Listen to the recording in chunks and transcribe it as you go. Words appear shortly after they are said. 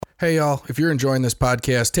Hey, y'all, if you're enjoying this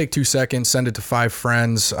podcast, take 2 seconds, send it to 5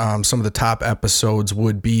 friends. Some of the top episodes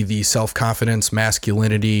would be the self-confidence,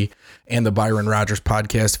 masculinity, and the Byron Rogers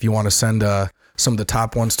podcast if you want to send some of the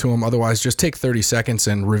top ones to them. Otherwise, just take 30 seconds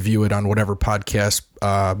and review it on whatever podcast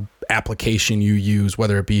application you use,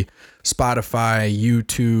 whether it be Spotify,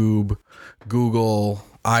 YouTube, Google,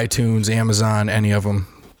 iTunes, Amazon, any of them.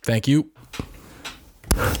 Thank you.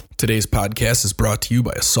 Today's podcast is brought to you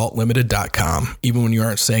by AssaultLimited.com. Even when you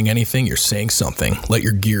aren't saying anything, you're saying something. Let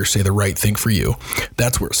your gear say the right thing for you.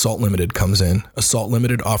 That's where Assault Limited comes in. Assault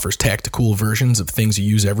Limited offers tactical versions of things you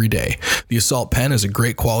use every day. The Assault Pen is a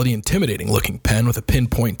great quality, intimidating looking pen with a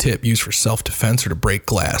pinpoint tip used for self-defense or to break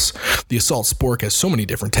glass. The Assault Spork has so many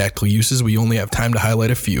different tactical uses, we only have time to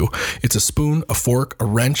highlight a few. It's a spoon, a fork, a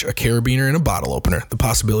wrench, a carabiner, and a bottle opener. The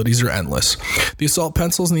possibilities are endless. The Assault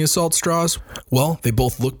Pencils and the Assault Straws, well, they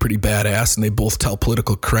both look pretty badass, and they both tell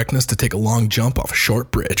political correctness to take a long jump off a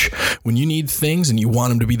short bridge. When you need things and you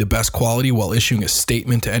want them to be the best quality while issuing a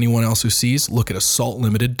statement to anyone else who sees, look at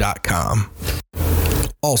AssaultLimited.com.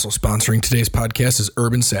 Also sponsoring today's podcast is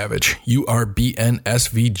Urban Savage,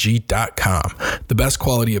 URBNSVG.com. The best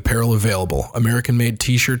quality apparel available. American-made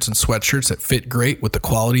t-shirts and sweatshirts that fit great with the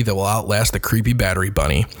quality that will outlast the creepy battery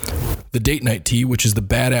bunny. The Date Night Tee, which is the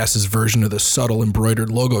badasses version of the subtle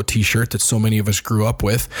embroidered logo t-shirt that so many of us grew up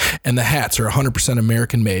with. And the hats are 100%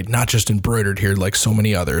 American-made, not just embroidered here like so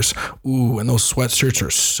many others. Ooh, and those sweatshirts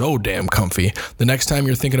are so damn comfy. The next time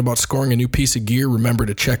you're thinking about scoring a new piece of gear, remember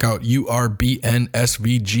to check out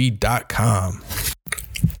URBNSVG.com.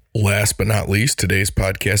 Last but not least, today's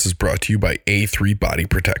podcast is brought to you by A3 Body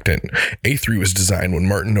Protectant. A3 was designed when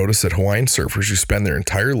Martin noticed that Hawaiian surfers who spend their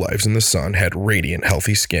entire lives in the sun had radiant,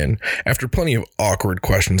 healthy skin. After plenty of awkward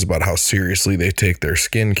questions about how seriously they take their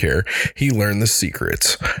skin care, he learned the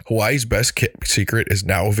secrets. Hawaii's best secret is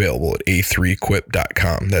now available at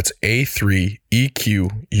A3Equip.com. That's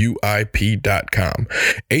A3EQUIP.com.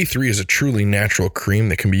 A3 is a truly natural cream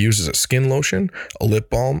that can be used as a skin lotion, a lip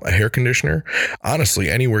balm, a hair conditioner, honestly,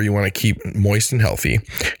 anywhere you want to keep moist and healthy.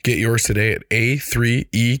 Get yours today at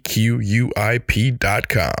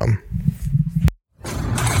A3EQUIP.com.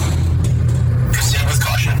 Proceed with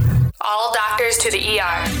caution. All doctors to the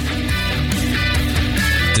ER.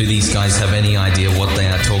 Do these guys have any idea what they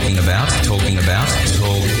are talking about?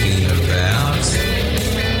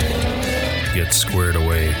 Get squared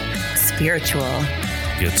away. Spiritual.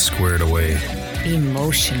 Get squared away.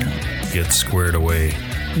 Emotional. Get squared away.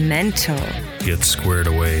 Mental. Get squared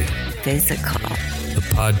away. Physical. The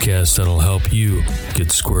podcast that'll help you get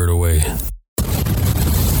squared away.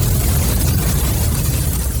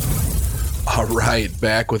 All right,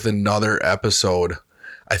 back with another episode.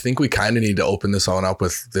 I think we kind of need to open this one up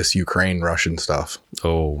with this Ukraine-Russian stuff.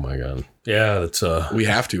 Oh my God. Yeah, that's we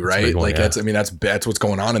have to, right? One, like yeah. that's what's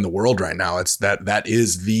going on in the world right now. It's that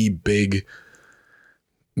is the big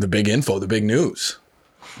info, the big news.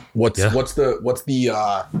 What's the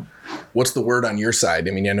word on your side?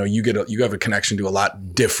 I mean, I know you have a connection to a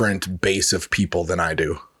lot different base of people than I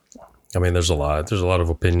do. I mean, there's a lot of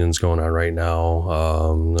opinions going on right now.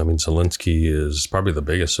 I mean, Zelensky is probably the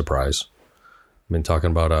biggest surprise. I mean,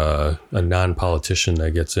 talking about a non-politician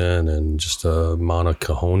that gets in and just the amount of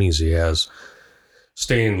cojones he has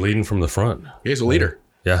leading from the front. He's a leader.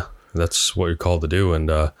 Yeah, that's what you're called to do. And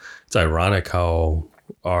it's ironic how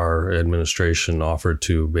our administration offered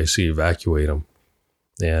to basically evacuate him.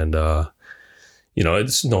 And,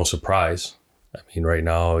 it's no surprise. I mean, right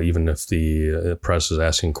now, even if the press is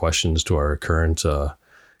asking questions to our current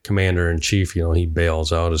commander in chief, he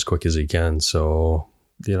bails out as quick as he can. So,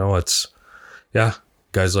 yeah,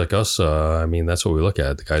 guys like us, that's what we look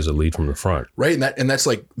at, the guys that lead from the front. Right. And that's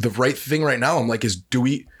like the right thing right now. I'm like, is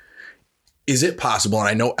it possible?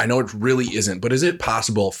 And I know it really isn't, but is it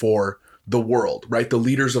possible for the world, right? The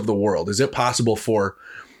leaders of the world, is it possible for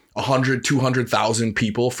 100, 200,000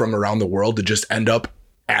 people from around the world to just end up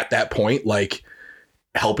at that point, like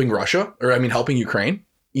helping Russia or helping Ukraine?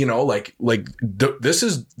 This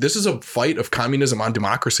is a fight of communism on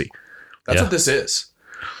democracy. That's what this is.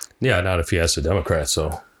 Yeah, not if you ask the Democrats.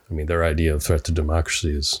 So, their idea of threat to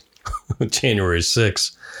democracy is January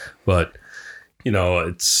 6th. But,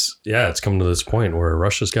 it's come to this point where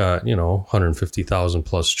Russia's got, 150,000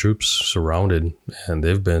 plus troops surrounded, and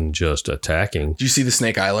they've been just attacking. Do you see the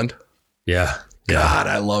Snake Island? Yeah. God,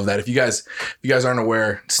 I love that. If you guys aren't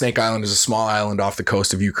aware, Snake Island is a small island off the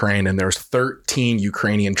coast of Ukraine, and there's 13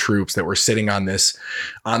 Ukrainian troops that were sitting on this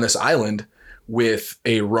island with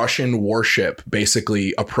a Russian warship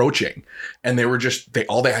basically approaching, and they were just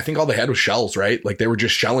I think all they had was shells, right? Like they were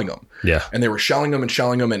just shelling them. Yeah. And they were shelling them,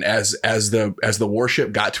 and as the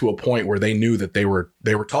warship got to a point where they knew that they were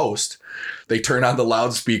toast, they turn on the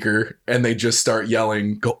loudspeaker and they just start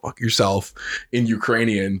yelling, "Go fuck yourself," in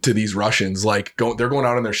Ukrainian to these Russians. Like they're going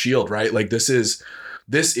out on their shield, right? Like this is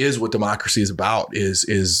what democracy is about,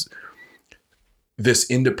 is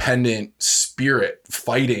this independent spirit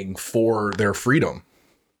fighting for their freedom.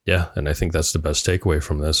 Yeah. And I think that's the best takeaway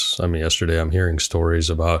from this. I mean, yesterday I'm hearing stories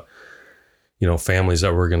about, families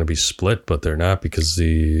that were going to be split, but they're not, because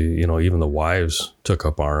even the wives took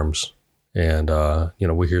up arms. And,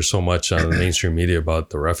 we hear so much on the mainstream media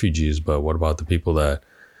about the refugees, but what about the people that,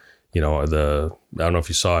 I don't know if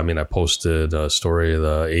you saw, I posted a story of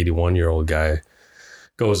the 81-year-old guy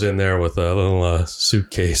goes in there with a little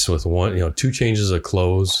suitcase with two changes of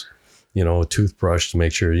clothes, a toothbrush to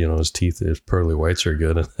make sure, his teeth, his pearly whites are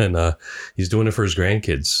good. And he's doing it for his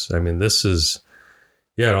grandkids. I mean, this is,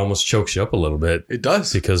 it almost chokes you up a little bit. It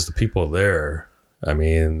does. Because the people there, I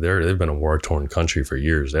mean, they've been a war-torn country for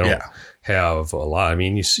years. They don't have a lot. I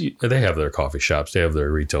mean, you see, they have their coffee shops, they have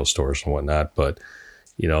their retail stores and whatnot, but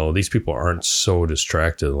these people aren't so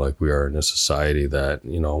distracted like we are in this society that,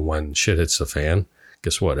 when shit hits the fan,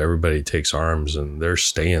 guess what? Everybody takes arms and they're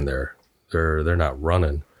staying there. They're not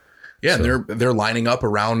running. Yeah, So, and they're lining up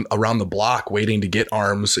around the block waiting to get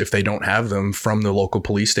arms if they don't have them from the local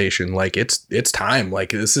police station. Like it's time.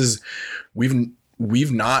 Like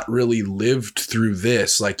we've not really lived through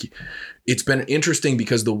this. Like it's been interesting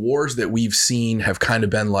because the wars that we've seen have kind of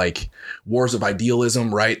been like wars of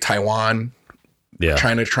idealism, right? Taiwan,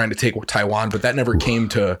 China trying to take Taiwan, but that never came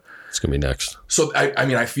to. It's gonna be next. So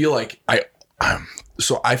I feel like I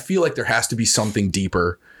feel like there has to be something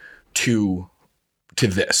deeper to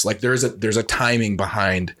this. Like there's a timing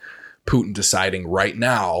behind Putin deciding right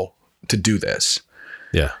now to do this.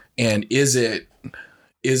 Yeah. And is it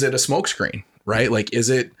a smokescreen, right? Like, is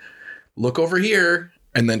it look over here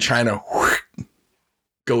and then China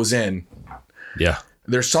goes in? Yeah.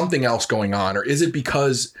 There's something else going on, or is it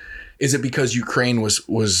because Ukraine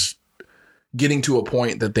was getting to a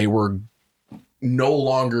point that they were no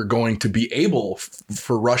longer going to be able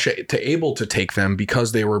for Russia to take them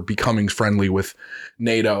because they were becoming friendly with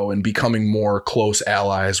NATO and becoming more close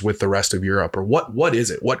allies with the rest of Europe? Or what is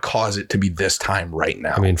it? What caused it to be this time right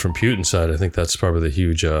now? I mean, from Putin's side, I think that's probably the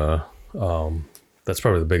huge, that's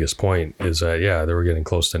probably the biggest point is that, they were getting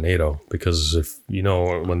close to NATO, because if,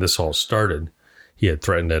 when this all started, he had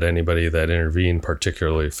threatened at anybody that intervened,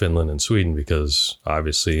 particularly Finland and Sweden, because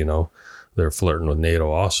obviously, they're flirting with NATO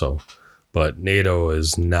also. But NATO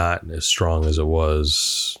is not as strong as it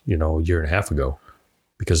was, a year and a half ago,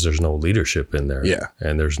 because there's no leadership in there. Yeah.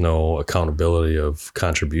 And there's no accountability of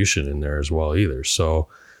contribution in there as well either. So,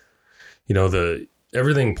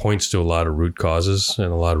 everything points to a lot of root causes,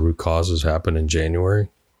 and a lot of root causes happen in January.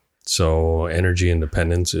 So energy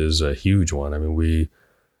independence is a huge one. I mean, we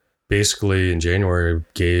basically in January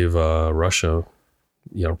gave Russia,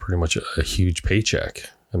 pretty much a huge paycheck.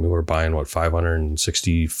 I mean, we're buying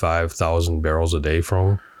 565,000 barrels a day from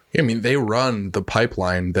them. I mean, they run the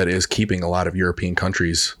pipeline that is keeping a lot of European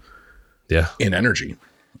countries in energy.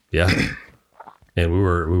 Yeah. And we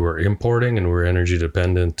were importing, and we were energy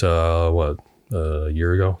dependent, a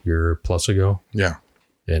year plus ago. Yeah.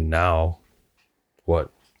 And now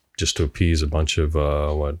just to appease a bunch of,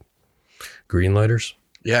 green lighters.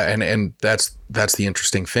 Yeah. And that's the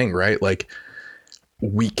interesting thing, right? Like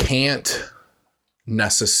we can't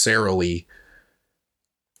necessarily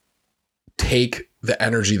take the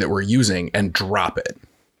energy that we're using and drop it.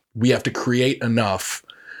 We have to create enough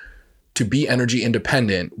to be energy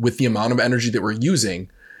independent with the amount of energy that we're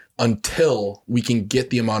using until we can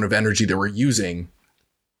get the amount of energy that we're using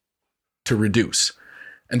to reduce.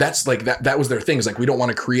 And that's like that was their thing, is like, we don't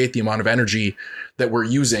want to create the amount of energy that we're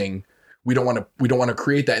using. We don't want to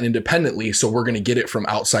create that independently, so we're going to get it from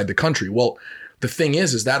outside the country. Well, the thing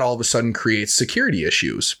is that all of a sudden creates security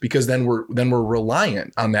issues, because then we're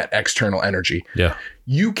reliant on that external energy. Yeah.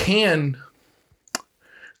 You can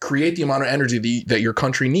create the amount of energy that your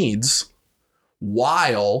country needs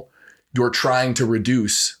while you're trying to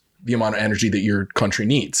reduce the amount of energy that your country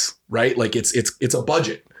needs, right? Like it's a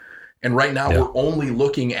budget. And right now we're only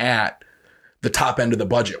looking at the top end of the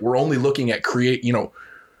budget. We're only looking at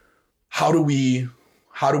how do we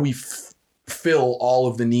fill all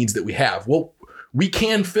of the needs that we have? Well, we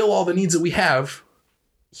can fill all the needs that we have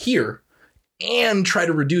here and try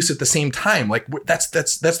to reduce at the same time. Like that's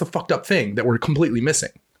the fucked up thing that we're completely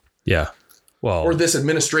missing. Yeah. Well, or this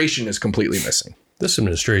administration is completely missing. This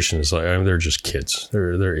administration is like, they're just kids.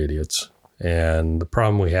 They're idiots. And the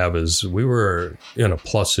problem we have is we were in a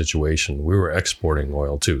plus situation. We were exporting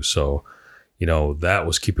oil too. So, that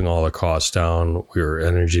was keeping all the costs down. We were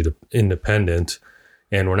energy independent,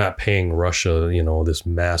 and we're not paying Russia, this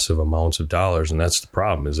massive amounts of dollars. And that's the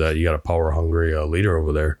problem, is that you got a power hungry leader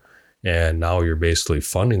over there. And now you're basically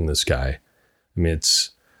funding this guy. I mean,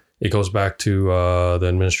 it goes back to the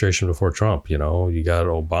administration before Trump. You got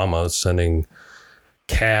Obama sending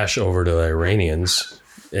cash over to the Iranians.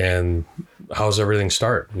 And how's everything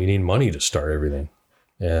start? You need money to start everything.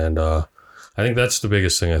 And I think that's the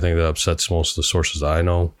biggest thing I think that upsets most of the sources I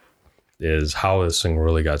know, is how this thing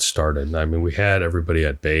really got started. I mean, we had everybody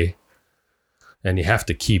at bay, and you have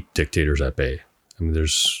to keep dictators at bay. I mean,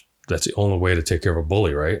 that's the only way to take care of a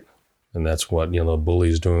bully, right? And that's what, the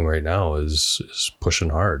bully's doing right now is pushing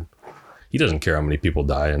hard. He doesn't care how many people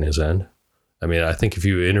die on his end. I mean, I think if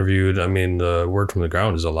you interviewed, the word from the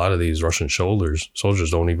ground is a lot of these Russian soldiers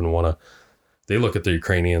don't even want to, they look at the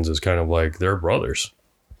Ukrainians as kind of like their brothers.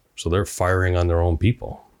 So they're firing on their own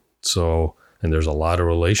people. So, and there's a lot of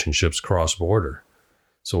relationships cross border.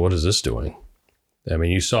 So what is this doing? I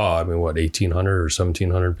mean, you saw, 1,800 or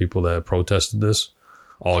 1,700 people that protested this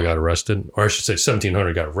all got arrested, or I should say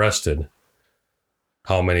 1,700 got arrested.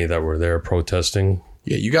 How many that were there protesting?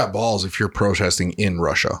 Yeah, you got balls if you're protesting in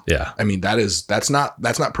Russia. Yeah. I mean, that's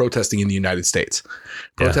not protesting in the United States.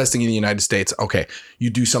 Protesting in the United States, okay, you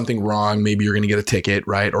do something wrong, maybe you're going to get a ticket,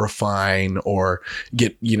 right? Or a fine, or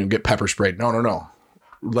get pepper sprayed. No.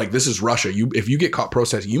 Like, this is Russia. If you get caught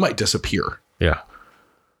protesting, you might disappear. Yeah.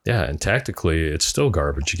 Yeah, and tactically, it's still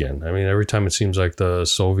garbage again. I mean, every time it seems like the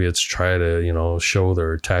Soviets try to, show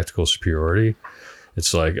their tactical superiority,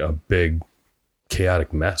 it's like a big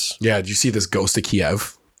chaotic mess. Yeah, did you see this Ghost of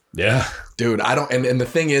Kiev? Yeah, dude, I don't. And the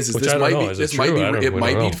thing is this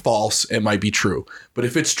might be false. It might be true. But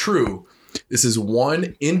if it's true, this is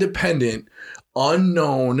one independent,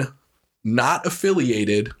 unknown, not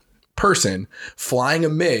affiliated person flying a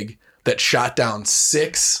MiG that shot down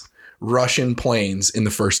 6 Russian planes in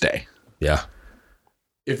the first day. Yeah.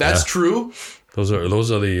 If that's true, those are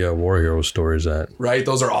the war hero stories that right.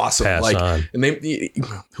 Those are awesome. Pass on. And they,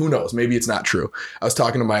 who knows? Maybe it's not true. I was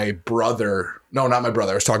talking to my brother. No, not my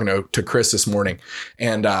brother. I was talking to Chris this morning,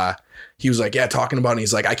 and he was like, "Yeah, talking about." And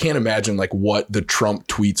he's like, "I can't imagine like what the Trump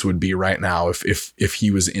tweets would be right now if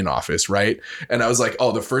he was in office, right?" And I was like,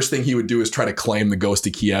 "Oh, the first thing he would do is try to claim the Ghost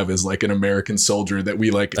of Kiev as like an American soldier that we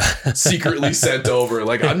like secretly sent over.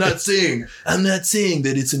 Like, I'm not saying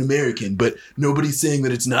that it's an American, but nobody's saying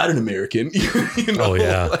that it's not an American." Oh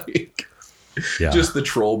yeah, like, just the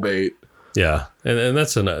troll bait. Yeah, and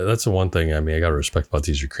that's the one thing. I mean, I got to respect about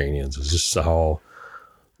these Ukrainians is just how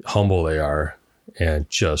humble they are. And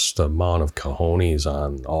just the amount of cojones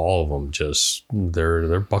on all of them, just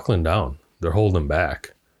they're buckling down. They're holding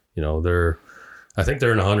back. I think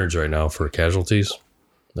they're in the hundreds right now for casualties.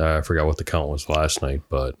 I forgot what the count was last night,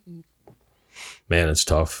 but man, it's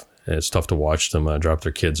tough. And it's tough to watch them drop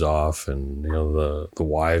their kids off, and the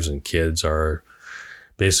wives and kids are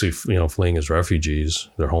basically fleeing as refugees.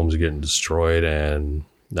 Their homes are getting destroyed, and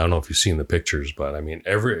I don't know if you've seen the pictures, but I mean,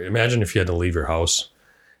 imagine if you had to leave your house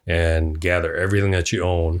and gather everything that you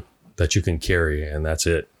own that you can carry, and that's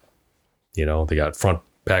it. They got front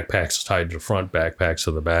backpacks tied to the front, backpacks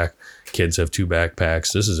to the back. Kids have 2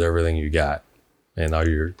 backpacks. This is everything you got, and now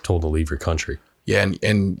you're told to leave your country. Yeah,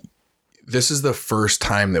 and this is the first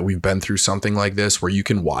time that we've been through something like this where you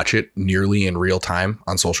can watch it nearly in real time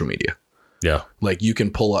on social media. Yeah. Like, you can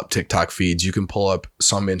pull up TikTok feeds, you can pull up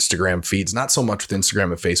some Instagram feeds, not so much with Instagram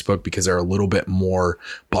and Facebook because they're a little bit more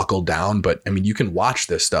buckled down. But I mean, you can watch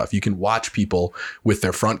this stuff. You can watch people with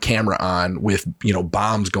their front camera on with,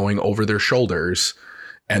 bombs going over their shoulders,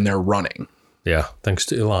 and they're running. Yeah. Thanks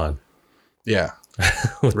to Elon. Yeah.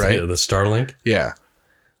 Right. The Starlink. Yeah.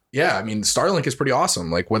 Yeah. I mean, Starlink is pretty awesome.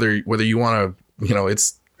 Like, whether you want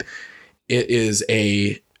to, it is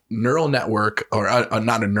a neural network, or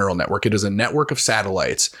not a neural network. It is a network of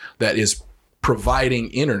satellites that is providing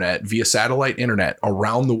internet via satellite internet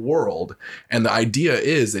around the world. And the idea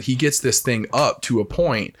is that he gets this thing up to a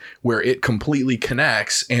point where it completely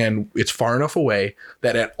connects, and it's far enough away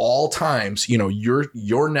that at all times,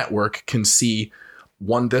 your network can see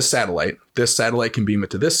this satellite can beam it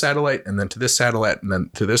to this satellite, and then to this satellite, and then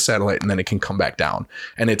to this satellite, and then it can come back down.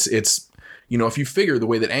 And it's if you figure the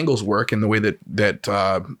way that angles work and the way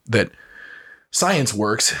that science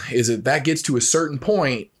works, is that gets to a certain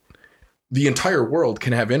point, the entire world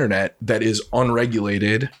can have internet that is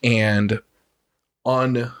unregulated and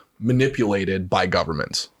unmanipulated by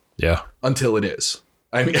governments. Yeah. Until it is.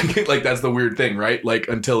 I mean, like, that's the weird thing, right? Like,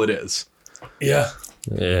 until it is. Yeah.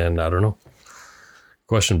 And I don't know.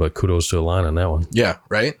 question, but kudos to the line on that one. Yeah,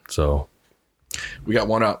 right? So We got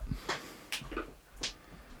one up.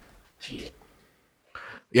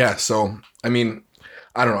 Yeah, so, I mean,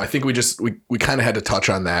 I don't know. I think we kind of had to touch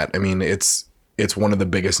on that. I mean, it's one of the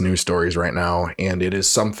biggest news stories right now, and it is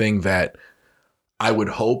something that I would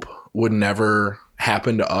hope would never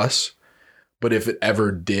happen to us. But if it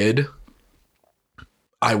ever did,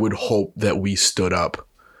 I would hope that we stood up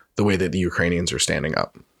the way that the Ukrainians are standing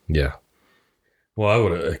up. yeah. Well, I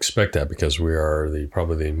would expect that because we are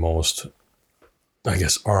probably the most, I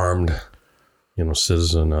guess, armed,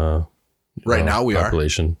 citizen. Right now we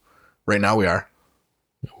population. Right now we are.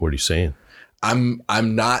 What are you saying? I'm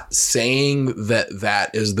not saying that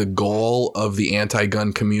is the goal of the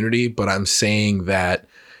anti-gun community, but I'm saying that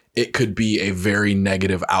it could be a very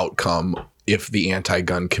negative outcome if the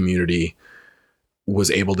anti-gun community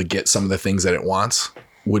was able to get some of the things that it wants,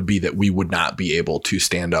 would be that we would not be able to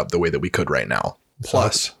stand up the way that we could right now.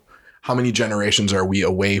 Plus, how many generations are we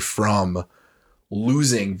away from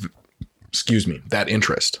losing, that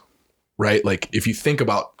interest, right? Like if you think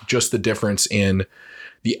about just the difference in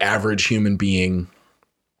the average human being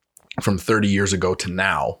from 30 years ago to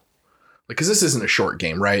now, like, cause this isn't a short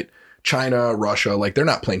game, right? China, Russia, like they're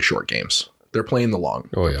not playing short games. They're playing the long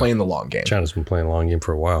game. China's been playing a long game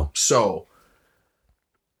for a while. So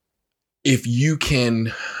if you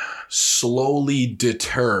can slowly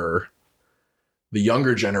deter the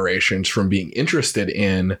younger generations from being interested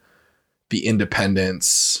in the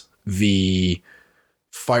independence, the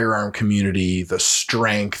firearm community, the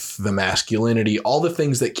strength, the masculinity, all the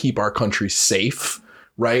things that keep our country safe,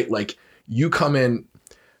 right? Like you come in,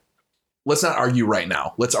 let's not argue right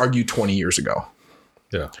now. Let's argue 20 years ago.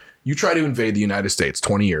 Yeah. You try to invade the United States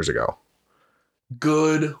 20 years ago.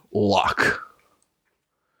 Good luck.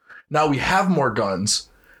 Now we have more guns,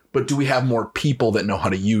 but do we have more people that know how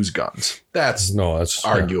to use guns? That's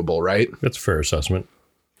arguable, right? That's a fair assessment.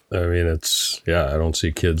 I mean, I don't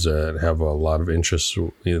see kids that have a lot of interest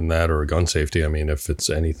in that or gun safety. I mean, if it's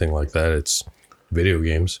anything like that, it's video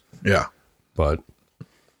games. Yeah. But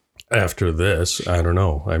after this, I don't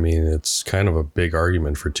know. I mean, it's kind of a big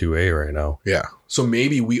argument for 2A right now. Yeah. So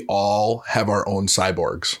maybe we all have our own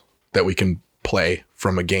cyborgs that we can play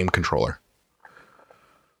from a game controller.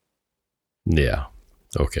 Yeah.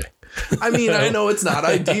 Okay. I mean, I know it's not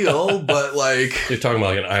ideal, but like you're talking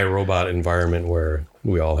about like an iRobot environment where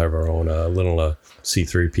we all have our own little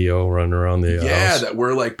C-3PO running around the house. That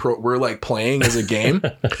we're like playing as a game.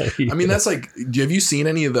 I mean, that's like, have you seen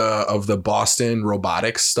any of the Boston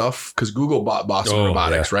Robotics stuff? Because Google bought Boston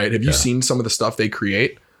Robotics, right? Have you seen some of the stuff they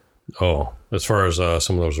create? Oh, as far as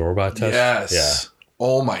some of those robot tests? Yes. Yeah.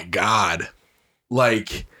 Oh my God.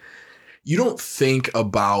 Like, you don't think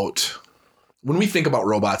about, when we think about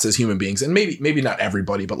robots as human beings, and maybe not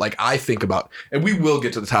everybody, but like I think about, and we will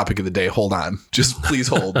get to the topic of the day. Hold on. Just please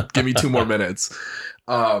hold. Give me 2 more minutes.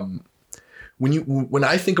 When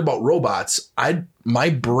I think about robots, my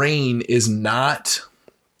brain is not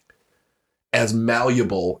as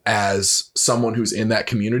malleable as someone who's in that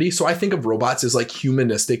community. So I think of robots as like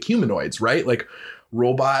humanistic humanoids, right? Like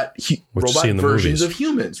robot versions movies. of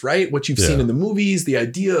humans, right? What you've seen in the movies, the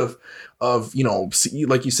idea of,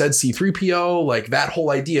 like you said, C-3PO, like that whole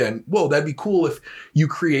idea. And whoa, that'd be cool if you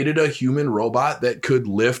created a human robot that could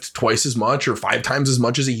lift twice as much or 5 times as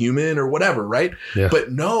much as a human or whatever, right? Yeah.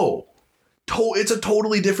 But no, it's a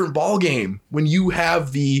totally different ball game when you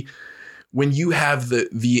have the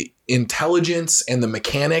intelligence and the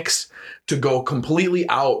mechanics to go completely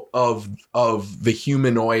out of the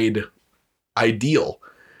humanoid ideal.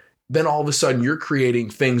 Then all of a sudden you're creating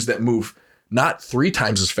things that move not 3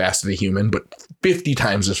 times as fast as a human, but 50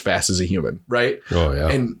 times as fast as a human, right? Oh yeah.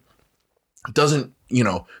 And doesn't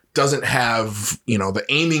have, the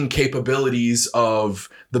aiming capabilities of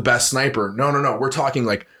the best sniper. No. We're talking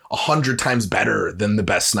like 100 times better than the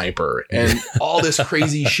best sniper and all this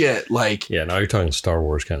crazy shit. Like, yeah, now you're talking Star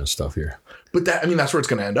Wars kind of stuff here. But that's where it's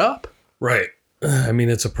going to end up. Right. I mean,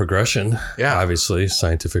 it's a progression. Yeah. Obviously,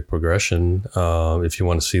 scientific progression. If you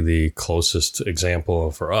want to see the closest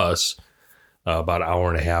example for us, about an hour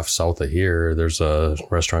and a half south of here, there's a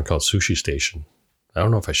restaurant called Sushi Station. I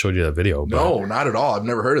don't know if I showed you that video. No, not at all. I've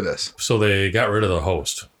never heard of this. So they got rid of the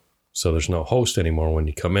host. So there's no host anymore when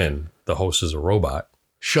you come in. The host is a robot.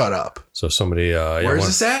 Shut up. So somebody... Where is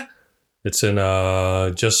this at? It's in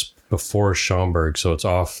just before Schaumburg. So it's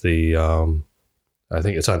off the... I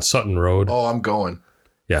think it's on Sutton Road. Oh, I'm going.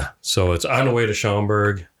 Yeah. So it's on the way to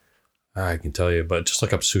Schaumburg. I can tell you, but just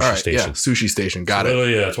look up Sushi All right, Station. yeah, Sushi Station. Got it.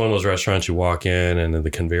 Literally, yeah, it's one of those restaurants you walk in and then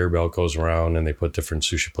the conveyor belt goes around and they put different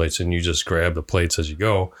sushi plates and you just grab the plates as you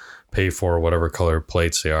go, pay for whatever color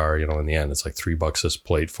plates they are. You know, in the end, it's like $3 this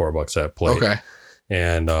plate, $4 that plate. Okay.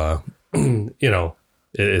 And, you know,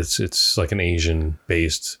 it's like an Asian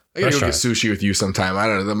based I gotta go get restaurant. sushi with you sometime. I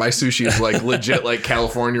don't know. My sushi is like legit, like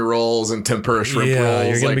California rolls and tempura shrimp Yeah, rolls.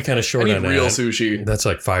 you're gonna like, be kind of short I need on real that. sushi. That's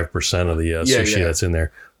like 5% of the Yeah, sushi yeah. that's in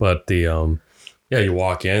there. But the yeah, you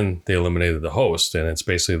walk in, they eliminated the host, and it's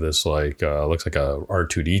basically this like looks like a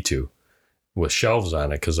R2D2 with shelves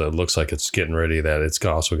on it because it looks like it's getting ready that it's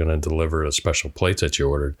also going to deliver the special plates that you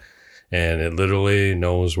ordered, and it literally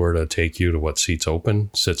knows where to take you to what seats open,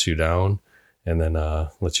 sits you down, and then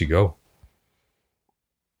lets you go.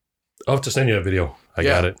 I'll have to send you a video. I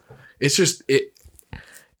got it. It's just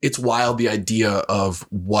it's wild, the idea of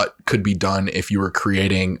what could be done if you were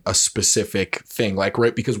creating a specific thing, like,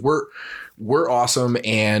 right? Because we're awesome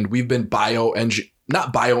and we've been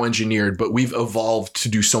not bioengineered, but we've evolved to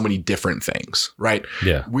do so many different things, right?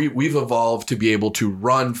 Yeah. We've evolved to be able to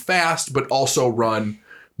run fast, but also run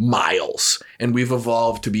miles. And we've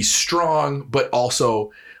evolved to be strong, but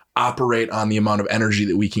also operate on the amount of energy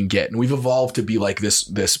that we can get. And we've evolved to be like this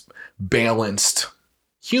balanced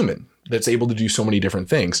human that's able to do so many different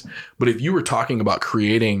things. But if you were talking about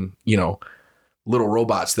creating, you know, little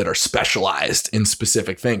robots that are specialized in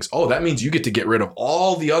specific things, that means you get to get rid of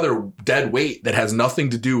all the other dead weight that has nothing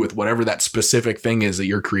to do with whatever that specific thing is that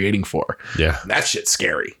you're creating for. Yeah. That shit's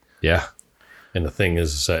scary. Yeah. And the thing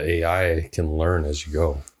is that AI can learn as you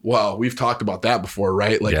go. Well, we've talked about that before,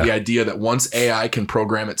 right? Like the idea that once AI can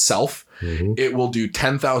program itself, it will do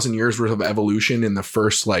 10,000 years worth of evolution in the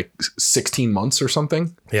first like 16 months or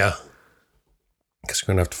something. Yeah. Guess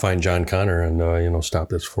we're going to have to find John Connor and, stop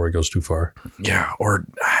this before he goes too far. Yeah.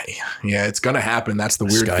 It's going to happen. That's the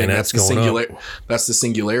weird thing. Skynet's That's going up. That's the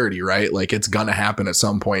singularity, right? Like it's going to happen at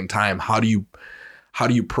some point in time. How do you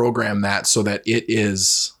program that so that it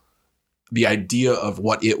is the idea of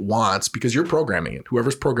what it wants, because you're programming it.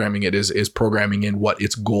 Whoever's programming it is programming in what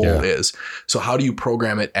its goal is. So how do you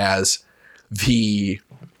program it as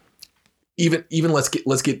even let's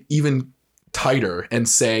get even tighter and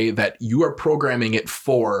say that you are programming it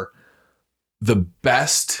for the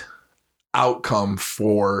best outcome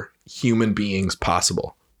for human beings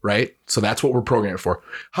possible, right? So that's what we're programming for.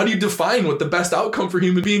 How do you define what the best outcome for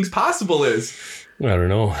human beings possible is? I don't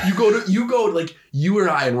know. You go like you or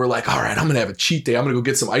I, and we're like, all right, I'm going to have a cheat day. I'm going to go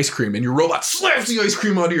get some ice cream. And your robot slaps the ice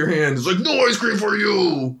cream out of your hand. It's like, no ice cream for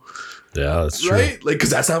you. Yeah, that's true. Right? Like,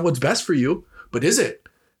 because that's not what's best for you. But is it?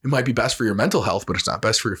 It might be best for your mental health, but it's not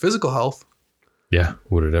best for your physical health. Yeah.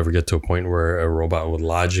 Would it ever get to a point where a robot would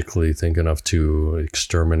logically think enough to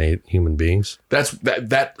exterminate human beings? That's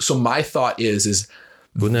that. So my thought is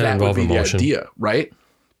Wouldn't that involve would be emotion? the idea, right?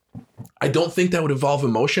 I don't think that would involve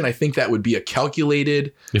emotion. I think that would be a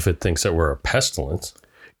calculated. If it thinks that we're a pestilence.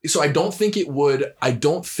 So I don't think it would.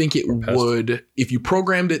 If you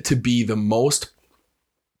programmed it to be the most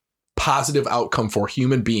positive outcome for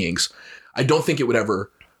human beings, I don't think it would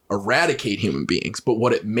ever eradicate human beings. But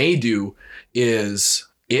what it may do is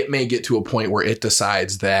it may get to a point where it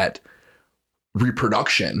decides that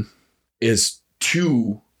reproduction is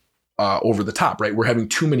too over the top, right? We're having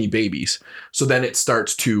too many babies. So then it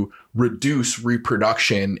starts to reduce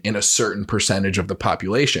reproduction in a certain percentage of the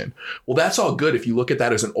population. Well, that's all good if you look at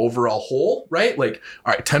that as an overall whole, right? Like,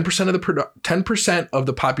 all right, 10% of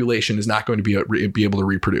the population is not going to be able to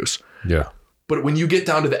reproduce. Yeah. But when you get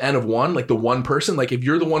down to the N of one, like the one person, like if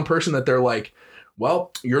you're the one person that they're like,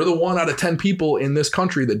 well, you're the 1 out of 10 people in this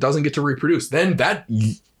country that doesn't get to reproduce, then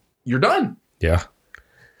you're done. Yeah.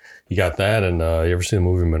 You got that. And you ever seen the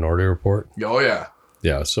movie Minority Report? Oh, yeah.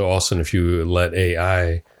 Yeah. So all of a sudden, if you let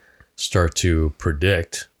AI start to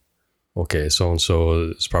predict, okay,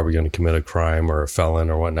 so-and-so is probably going to commit a crime or a felon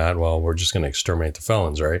or whatnot, well, we're just going to exterminate the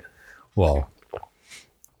felons, right? Well,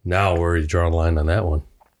 now where do you draw the line on that one?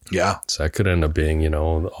 Yeah. So that could end up being,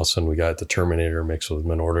 all of a sudden we got the Terminator mixed with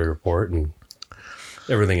Minority Report and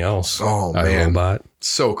everything else. Oh, man. Robot.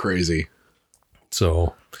 So crazy.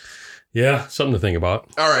 So, yeah, something to think about.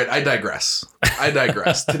 All right, I digress.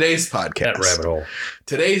 Today's podcast. That rabbit hole.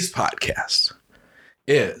 Today's podcast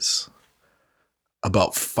is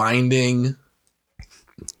about finding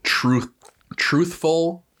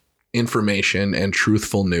truthful information and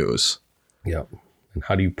truthful news. Yep. And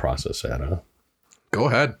how do you process that, huh? Go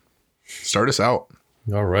ahead. Start us out.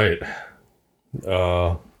 All right.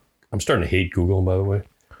 I'm starting to hate Google, by the way.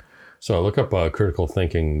 So I look up critical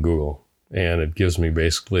thinking in Google, and it gives me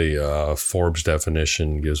basically Forbes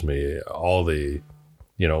definition, gives me all the,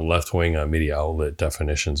 left-wing media outlet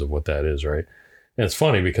definitions of what that is, right? And it's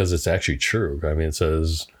funny because it's actually true. I mean, it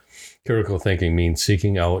says critical thinking means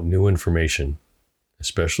seeking out new information,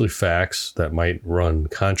 especially facts that might run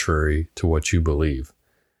contrary to what you believe,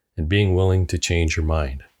 and being willing to change your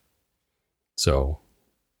mind. So,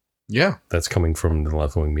 yeah, that's coming from the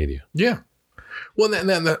left-wing media. Yeah. Well,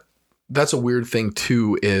 that's a weird thing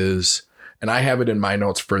too is, and I have it in my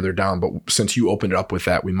notes further down, but since you opened it up with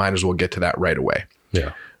that, we might as well get to that right away.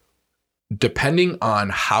 Yeah. Depending on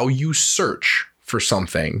how you search for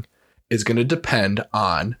something is going to depend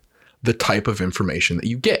on the type of information that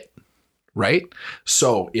you get, right?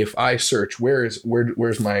 So if I search, where's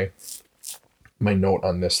my note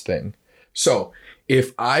on this thing? So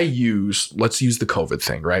if I let's use the COVID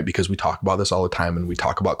thing, right? Because we talk about this all the time and we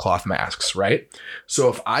talk about cloth masks, right? So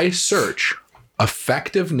if I search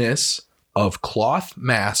effectiveness of cloth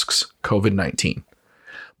masks, COVID-19,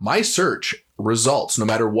 my search results, no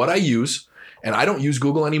matter what I use, and I don't use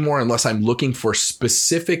Google anymore unless I'm looking for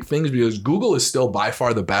specific things, because Google is still by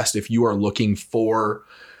far the best if you are looking for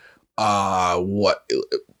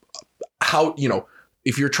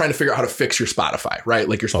if you're trying to figure out how to fix your Spotify, right?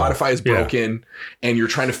 Like your Spotify is broken and you're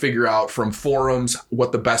trying to figure out from forums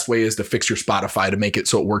what the best way is to fix your Spotify to make it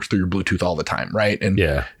so it works through your Bluetooth all the time, right?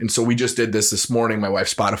 And so we just did this morning. My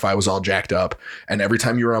wife's Spotify was all jacked up, and every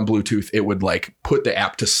time you were on Bluetooth, it would like put the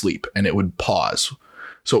app to sleep and it would pause.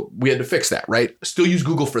 So we had to fix that, right? Still use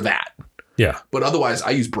Google for that. Yeah. But otherwise,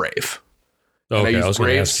 I use Brave. Okay, I was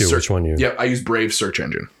going to ask you which one you... Yeah, I use Brave search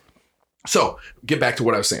engine. So get back to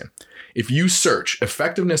what I was saying. If you search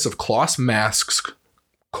effectiveness of cloth masks,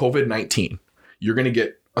 COVID-19, you're going to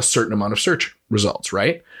get a certain amount of search results,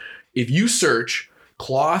 right? If you search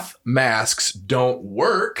cloth masks don't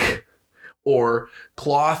work or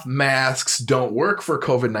cloth masks don't work for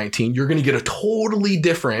COVID-19, you're going to get a totally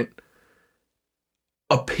different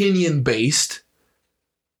opinion-based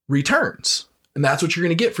returns. And that's what you're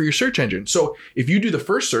going to get for your search engine. So if you do the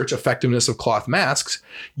first search, effectiveness of cloth masks,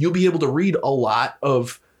 you'll be able to read a lot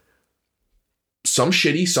of some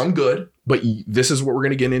shitty, some good, but this is what we're going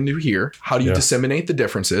to get into here. How do you disseminate the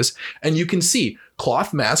differences? And you can see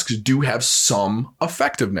cloth masks do have some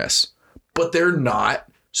effectiveness, but they're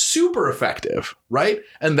not super effective, right?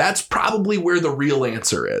 And that's probably where the real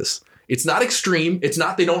answer is. It's not extreme. It's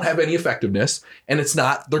not they don't have any effectiveness, and it's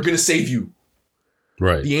not they're going to save you.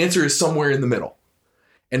 Right. The answer is somewhere in the middle.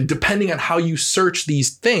 And depending on how you search these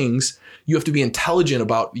things, you have to be intelligent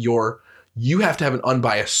about you have to have an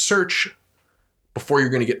unbiased search before you're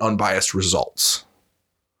going to get unbiased results.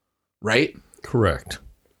 Right? Correct.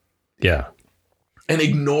 Yeah. And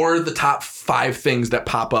ignore the top 5 things that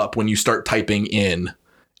pop up when you start typing in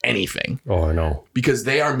anything. Oh, I know. Because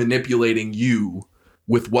they are manipulating you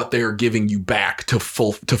with what they are giving you back to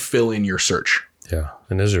fill in your search. Yeah.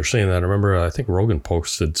 And as you're saying that, I remember, I think Rogan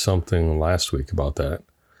posted something last week about that.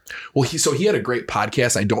 Well, he had a great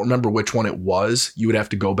podcast. I don't remember which one it was. You would have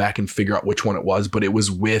to go back and figure out which one it was, but it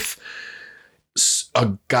was with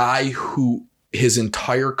a guy who his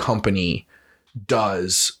entire company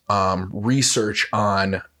does research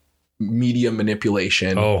on media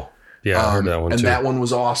manipulation. Oh, yeah, I heard that one and too. And that one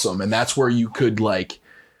was awesome. And that's where you could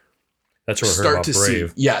that's where I heard about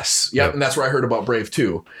Brave. See. Yes. Yep. And that's where I heard about Brave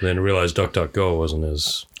too. Then realized DuckDuckGo wasn't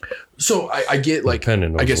as... So I get I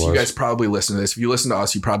guess you guys probably listen to this. If you listen to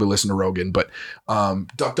us, you probably listen to Rogan, but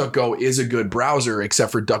DuckDuckGo is a good browser,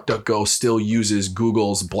 except for DuckDuckGo still uses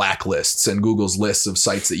Google's blacklists and Google's lists of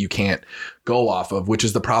sites that you can't go off of, which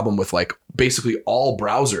is the problem with basically all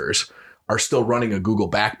browsers are still running a Google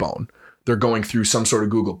backbone. They're going through some sort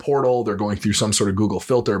of Google portal. They're going through some sort of Google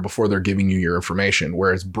filter before they're giving you your information.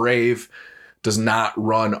 Whereas Brave does not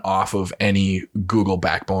run off of any Google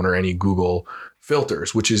backbone or any Google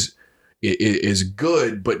filters, which is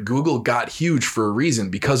good, but Google got huge for a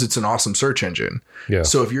reason, because it's an awesome search engine. Yeah.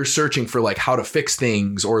 So if you're searching for how to fix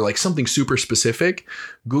things or something super specific,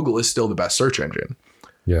 Google is still the best search engine.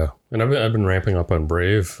 Yeah. And I've been ramping up on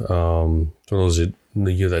Brave. For those of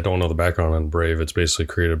you that don't know the background on Brave, it's basically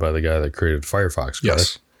created by the guy that created Firefox. Correct?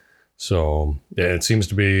 Yes. So yeah, it seems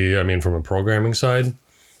to be, from a programming side,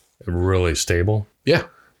 really stable. Yeah.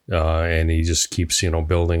 And he just keeps,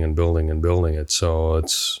 building and building and building it. So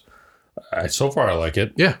so far I like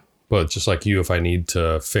it. Yeah. But just like you, if I need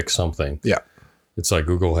to fix something. Yeah. It's like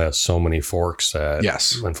Google has so many forks that,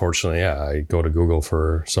 unfortunately, I go to Google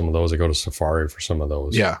for some of those. I go to Safari for some of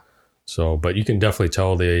those. Yeah. So, but you can definitely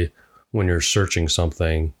tell when you're searching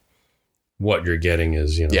something, what you're getting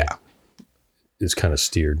is, is kind of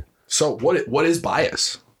steered. So what is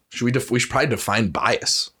bias? We should probably define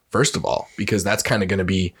bias first of all, because that's kind of going to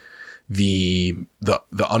be the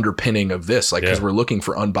underpinning of this, like, because we're looking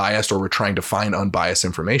for unbiased, or we're trying to find unbiased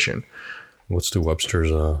information. What's the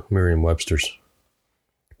Webster's, Merriam-Webster's?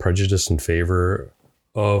 Prejudice in favor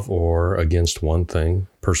of or against one thing,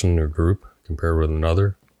 person or group compared with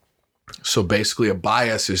another. So basically a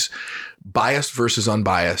bias is biased versus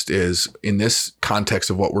unbiased is, in this context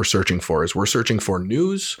of what we're searching for, is we're searching for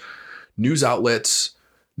news outlets,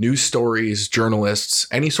 news stories, journalists,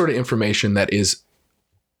 any sort of information that is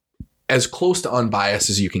as close to unbiased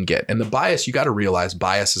as you can get. And the bias, you got to realize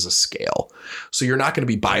bias is a scale. So you're not going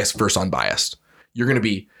to be biased versus unbiased. You're going to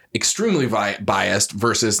be extremely biased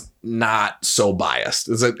versus not so biased.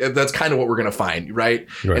 That's kind of what we're going to find, right?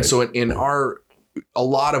 And so in a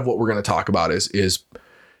lot of what we're going to talk about is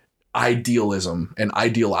idealism and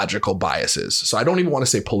ideological biases. So I don't even want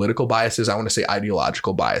to say political biases. I want to say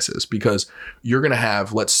ideological biases, because you're going to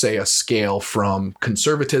have, let's say, a scale from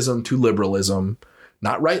conservatism to liberalism,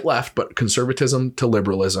 not right, left, but conservatism to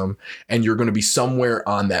liberalism. And you're going to be somewhere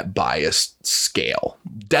on that biased scale,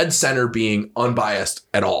 dead center being unbiased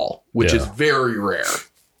at all, which is very rare.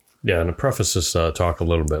 Yeah. And to preface this talk a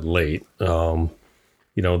little bit late,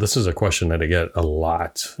 this is a question that I get a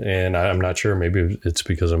lot, and I'm not sure, maybe it's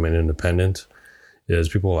because I'm an independent, is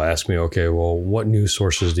people will ask me, okay, well, what news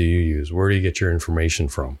sources do you use? Where do you get your information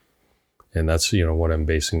from? And that's, what I'm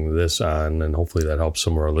basing this on. And hopefully that helps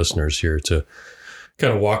some of our listeners here to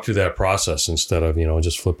kind of walk through that process instead of,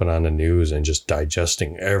 just flipping on the news and just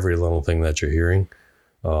digesting every little thing that you're hearing.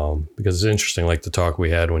 Because it's interesting, like the talk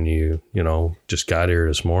we had when you just got here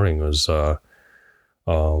this morning was,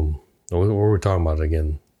 what were we talking about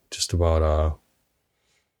again? Just about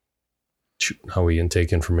how we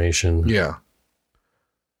intake information. Yeah.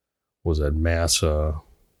 Was that mass? I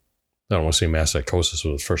don't want to say mass psychosis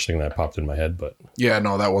was the first thing that popped in my head, but yeah,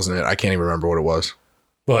 no, that wasn't it. I can't even remember what it was.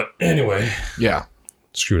 But anyway, yeah,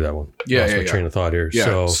 screw that one. Yeah, my train of thought here. Yeah,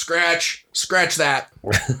 so scratch that.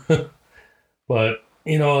 But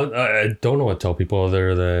I don't know what to tell people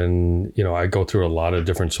other than I go through a lot of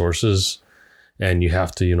different sources. And you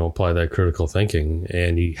have to, apply that critical thinking,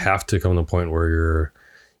 and you have to come to the point where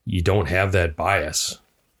you don't have that bias.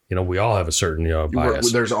 We all have a certain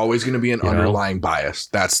bias. There's always going to be an underlying bias.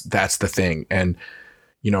 That's the thing. And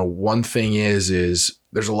one thing is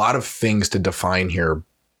there's a lot of things to define here,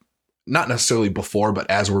 not necessarily before, but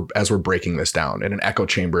as we're breaking this down. And an echo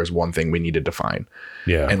chamber is one thing we need to define.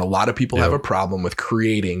 Yeah. And a lot of people have a problem with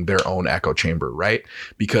creating their own echo chamber, right?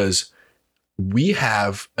 Because we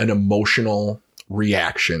have an emotional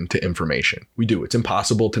reaction to information. We do. It's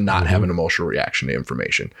impossible to not have an emotional reaction to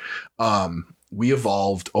information. We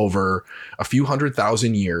evolved over a few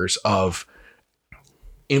 100,000 years of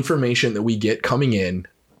information that we get coming in,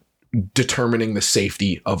 determining the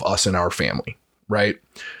safety of us and our family, right?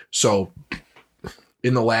 So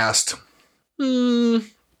in the last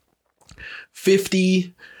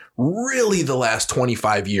 50, really the last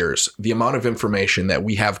 25 years, the amount of information that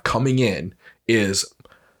we have coming in is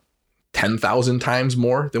 10,000 times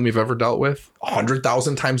more than we've ever dealt with,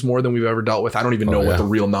 100,000 times more than we've ever dealt with. I don't even know what the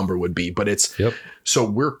real number would be, but it's so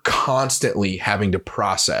we're constantly having to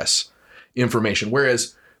process information.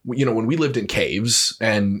 Whereas, when we lived in caves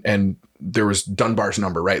and there was Dunbar's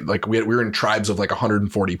number, right? Like we were in tribes of like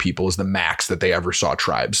 140 people is the max that they ever saw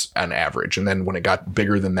tribes on average. And then when it got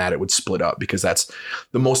bigger than that, it would split up, because that's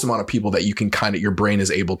the most amount of people that you can your brain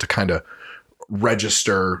is able to kind of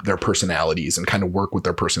register their personalities and kind of work with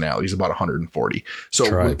their personalities, about 140.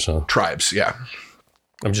 So tribes. Yeah.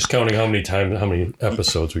 I'm just counting how many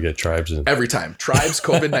episodes we get tribes in. Every time. Tribes,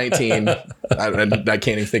 COVID-19. I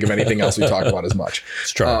can't even think of anything else we talk about as much.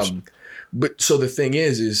 It's tribes. But so the thing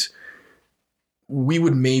is we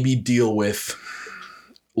would maybe deal with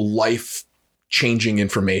life-changing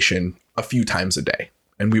information a few times a day.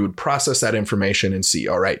 And we would process that information and see,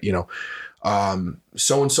 all right,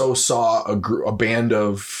 so-and-so saw a band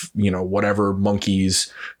of, whatever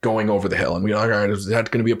monkeys going over the hill. And we're like, all right, is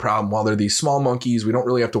that going to be a problem? Well, they're these small monkeys. We don't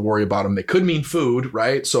really have to worry about them. They could mean food,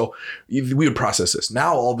 right? So we would process this.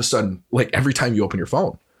 Now, all of a sudden, like every time you open your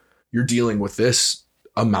phone, you're dealing with this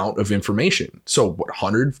amount of information. So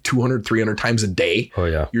 100, 200, 300 times a day,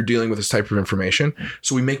 you're dealing with this type of information.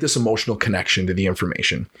 So we make this emotional connection to the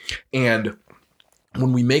information. And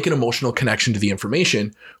when we make an emotional connection to the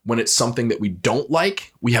information, when it's something that we don't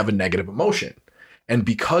like, we have a negative emotion. And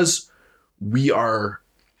because we are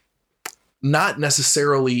not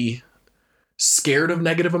necessarily scared of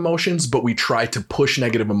negative emotions, but we try to push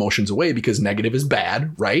negative emotions away because negative is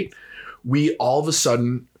bad, right? We all of a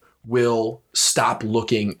sudden will stop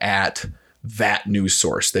looking at that news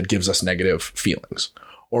source that gives us negative feelings,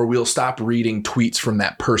 or we'll stop reading tweets from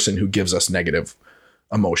that person who gives us negative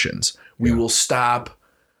emotions. We will stop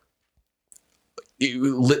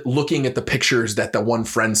looking at the pictures that the one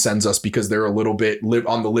friend sends us because they're a little bit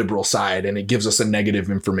on the liberal side and it gives us a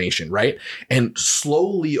negative information, right? And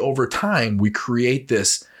slowly over time, we create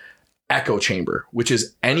this echo chamber, which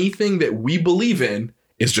is anything that we believe in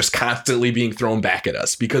is just constantly being thrown back at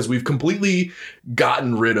us because we've completely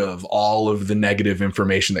gotten rid of all of the negative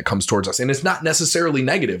information that comes towards us. And it's not necessarily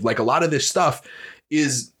negative. Like a lot of this stuff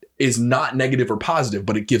is not negative or positive,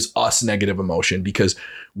 but it gives us negative emotion because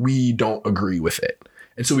we don't agree with it.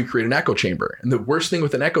 And so we create an echo chamber. And the worst thing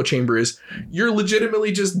with an echo chamber is you're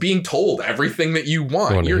legitimately just being told everything that you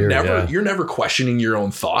want. You're never questioning your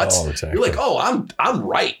own thoughts. Oh, exactly. You're like, oh, I'm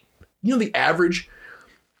right. You know, the average,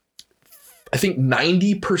 I think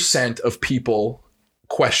 90% of people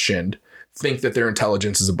questioned think that their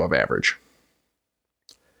intelligence is above average.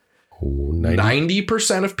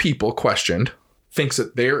 90% of people questioned thinks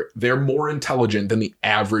that they're more intelligent than the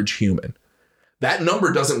average human. That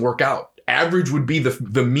number doesn't work out. Average would be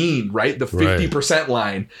the mean, right? The 50%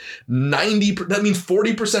 line. That means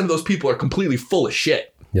 40% of those people are completely full of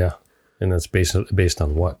shit. Yeah. And that's based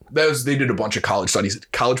on what? They did a bunch of college studies.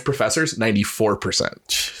 College professors,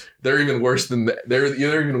 94%. They're even worse than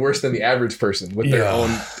the average person with their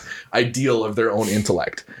own ideal of their own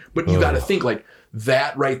intellect. But you got to think like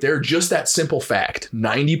that right there, just that simple fact,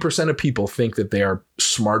 90% of people think that they are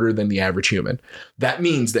smarter than the average human. That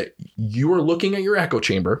means that you are looking at your echo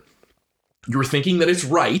chamber. You're thinking that it's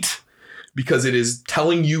right because it is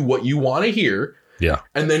telling you what you want to hear. Yeah.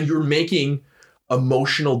 And then you're making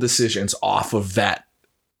emotional decisions off of that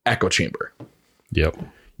echo chamber. Yep.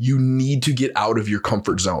 You need to get out of your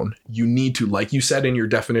comfort zone. You need to, like you said in your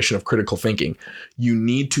definition of critical thinking, you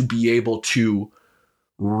need to be able to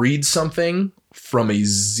read something from a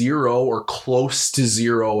 0 or close to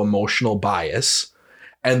 0 emotional bias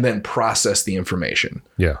and then process the information.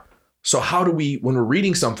 Yeah. So how do we, when we're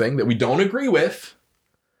reading something that we don't agree with,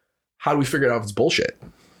 how do we figure out if it's bullshit?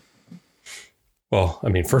 Well, I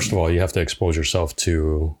mean, first of all, you have to expose yourself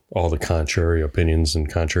to all the contrary opinions and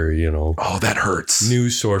contrary, Oh, that hurts.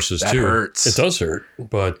 News sources that too. Hurts. It does hurt.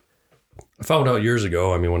 But I found out years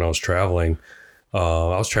ago, I mean, when I was traveling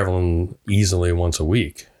easily once a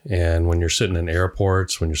week. And when you're sitting in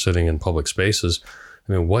airports, when you're sitting in public spaces,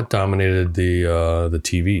 I mean, what dominated the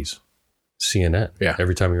TVs? CNN. Yeah.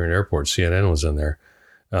 Every time you're in airports, CNN was in there.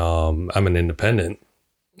 I'm an independent.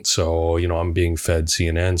 So, I'm being fed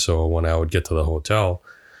CNN. So when I would get to the hotel,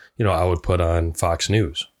 I would put on Fox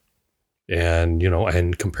News and,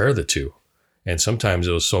 and compare the two. And sometimes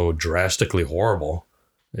it was so drastically horrible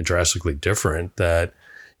and drastically different that,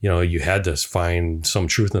 you had to find some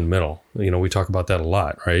truth in the middle. We talk about that a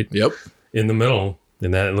lot, right? Yep. In the middle, in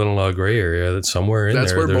that little gray area, that's somewhere in there.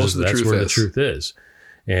 That's where the truth is.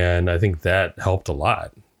 And I think that helped a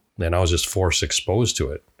lot. And I was just forced exposed to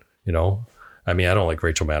it, I mean, I don't like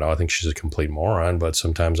Rachel Maddow. I think she's a complete moron, but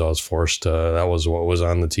sometimes I was forced to, that was what was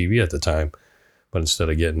on the TV at the time. But instead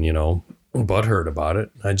of getting, butthurt about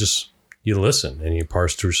it, you listen and you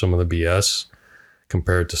parse through some of the BS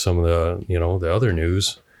compared to some of the, the other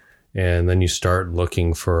news. And then you start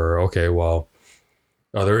looking for, okay, well,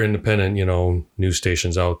 are there independent, news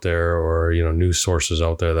stations out there or, news sources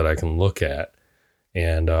out there that I can look at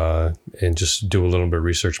and just do a little bit of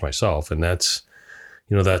research myself. And that's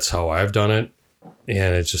how I've done it.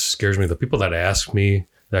 And it just scares me. The people that ask me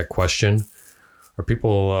that question are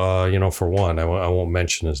people, for one, I won't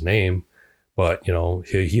mention his name, but,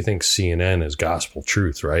 he thinks CNN is gospel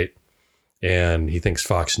truth, right? And he thinks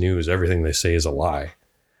Fox News, everything they say is a lie.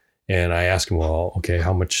 And I ask him, well, okay,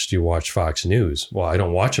 how much do you watch Fox News? Well, I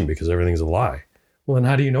don't watch them because everything's a lie. Well, then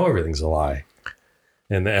how do you know everything's a lie?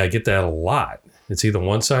 And I get that a lot. It's either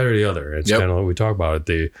one side or the other. It's kind of like we talk about it.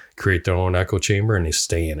 They create their own echo chamber and they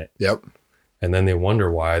stay in it. Yep. And then they wonder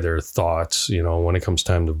why their thoughts, when it comes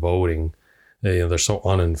time to voting, they're so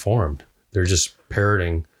uninformed. They're just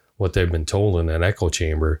parroting what they've been told in that echo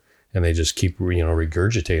chamber, and they just keep,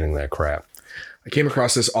 regurgitating that crap. I came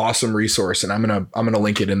across this awesome resource, and I'm gonna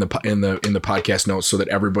link it in the podcast notes so that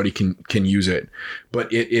everybody can use it.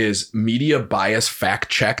 But it is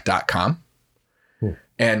mediabiasfactcheck.com.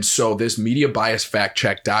 And so this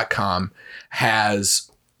mediabiasfactcheck.com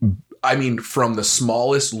has, from the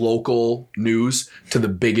smallest local news to the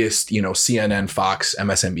biggest, CNN, Fox,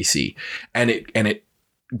 MSNBC, and it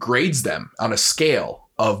grades them on a scale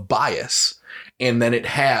of bias. And then it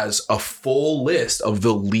has a full list of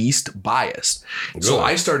the least biased. Good. So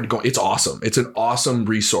I started going, it's awesome. It's an awesome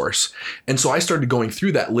resource. And so I started going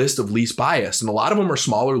through that list of least biased. And a lot of them are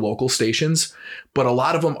smaller local stations, but a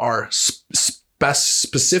lot of them are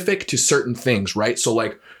specific to certain things, right? So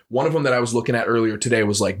like one of them that I was looking at earlier today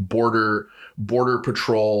was like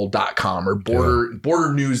borderpatrol.com or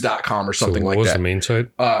bordernews.com or something like that. What was the main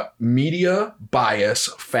site?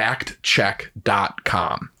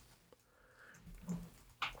 Mediabiasfactcheck.com.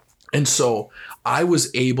 And so I was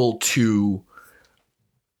able to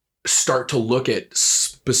start to look at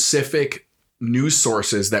specific news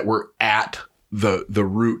sources that were at the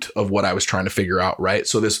root of what I was trying to figure out, right?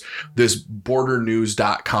 So this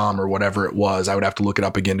bordernews.com or whatever it was, I would have to look it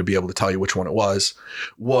up again to be able to tell you which one it was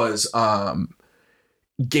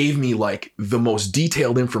gave me like the most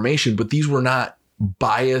detailed information, but these were not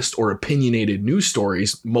biased or opinionated news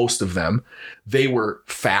stories. Most of them, they were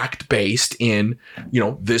fact based in,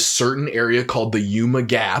 this certain area called the Yuma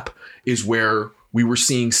Gap is where we were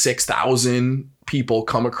seeing 6,000 people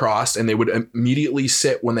come across, and they would immediately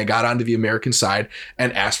sit when they got onto the American side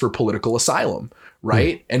and ask for political asylum.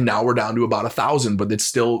 Right. And now we're down to about 1,000, but it's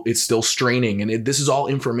still straining. And this is all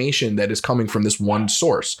information that is coming from this one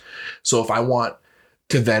source. So if I want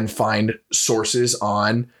to then find sources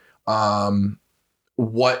on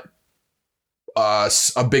what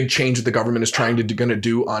a big change that the government is going to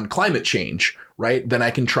do on climate change, right, then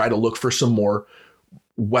I can try to look for some more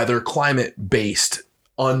weather climate based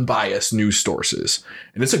unbiased news sources.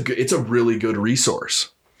 And it's a really good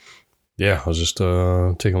resource. Yeah, I was just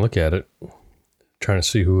taking a look at it, trying to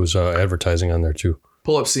see who was advertising on there too.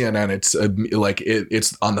 Pull up CNN. It's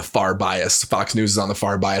it's on the far bias. Fox News is on the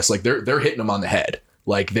far bias. Like they're hitting them on the head.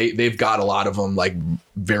 Like they've got a lot of them like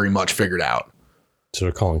very much figured out. So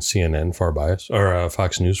they're calling CNN far bias or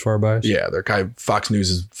Fox News far bias? Yeah, Fox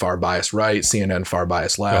News is far bias right, CNN far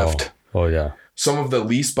bias left. Oh yeah. Some of the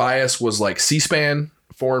least bias was like C-SPAN,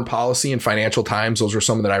 Foreign Policy, and Financial Times. Those were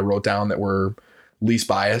some that I wrote down that were least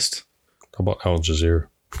biased. How about Al Jazeera?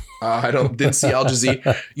 I didn't see Al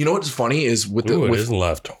Jazeera. You know what's funny is with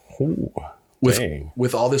left. Ooh,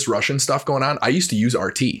 with all this Russian stuff going on, I used to use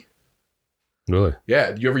RT. Really?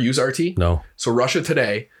 Yeah. Do you ever use RT? No. So Russia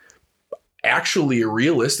Today, actually a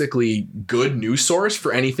realistically good news source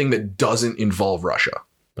for anything that doesn't involve Russia.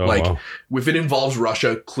 Oh, wow. If it involves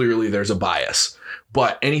Russia, clearly there's a bias.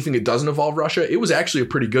 But anything that doesn't involve Russia, it was actually a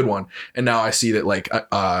pretty good one. And now I see that like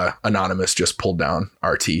Anonymous just pulled down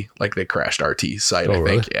RT, like they crashed RT's site. I think,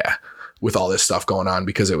 really? Yeah, with all this stuff going on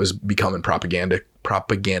because it was becoming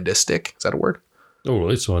propagandistic. Is that a word? Oh,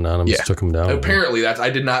 really? So Anonymous took him down. Apparently, I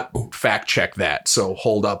did not fact check that, so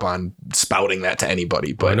hold up on spouting that to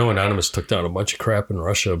anybody. But I know Anonymous took down a bunch of crap in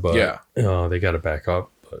Russia, but they got it back up.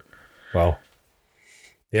 But wow,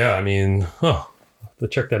 yeah, I mean,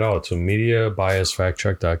 check that out. So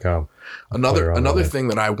mediabiasfactcheck.com. Another thing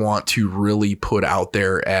that I want to really put out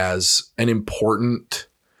there as an important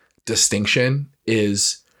distinction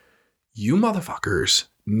is you motherfuckers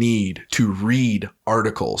need to read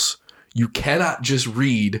articles. You cannot just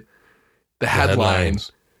read the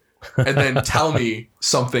headlines and then tell me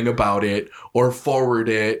something about it or forward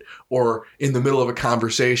it, or in the middle of a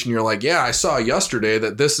conversation, you're like, yeah, I saw yesterday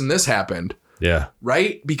that this and this happened. Yeah.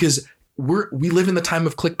 Right? Because we live in the time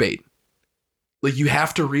of clickbait. Like you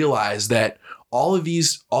have to realize that all of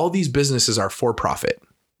these businesses are for profit.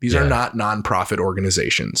 These are not nonprofit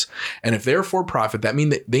organizations. And if they're for profit, that means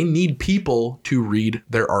that they need people to read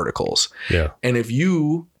their articles. Yeah. And if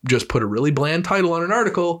you just put a really bland title on an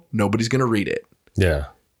article, nobody's going to read it. Yeah.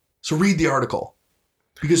 So read the article.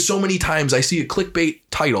 Because so many times I see a clickbait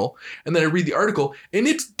title and then I read the article and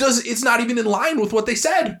it's not even in line with what they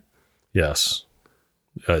said. Yes.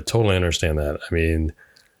 I totally understand that. I mean,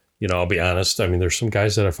 I'll be honest. I mean, there's some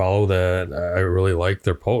guys that I follow that I really like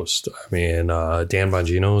their post. I mean, Dan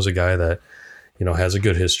Bongino is a guy that, has a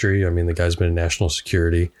good history. I mean, the guy's been in national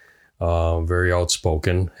security, very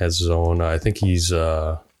outspoken, has his own, I think he's,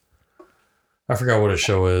 I forgot what his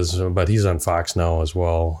show is, but he's on Fox now as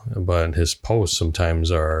well. But his posts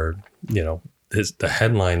sometimes are, the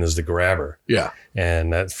headline is the grabber. Yeah.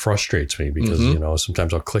 And that frustrates me because,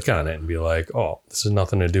 sometimes I'll click on it and be like, oh, this has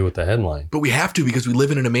nothing to do with the headline. But we have to, because we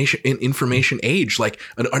live in an information age, like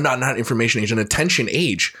not information age, an attention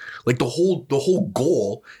age. Like the whole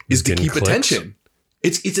goal is to keep attention.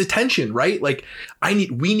 It's attention, right? Like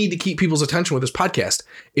we need to keep people's attention with this podcast.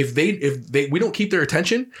 If we don't keep their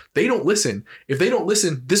attention, they don't listen. If they don't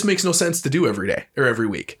listen, this makes no sense to do every day or every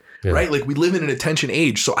week. Yeah. Right? Like we live in an attention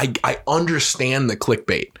age. So I understand the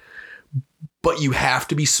clickbait, but you have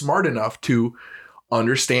to be smart enough to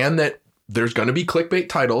understand that there's going to be clickbait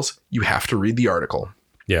titles. You have to read the article.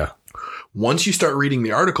 Yeah. Once you start reading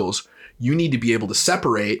the articles, you need to be able to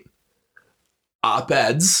separate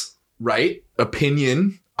op-eds, right?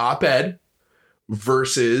 Opinion op-ed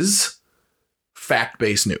versus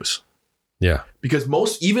fact-based news. Yeah. Because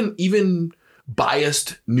even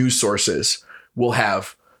biased news sources will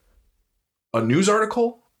have a news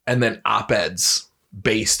article and then op-eds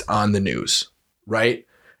based on the news, right?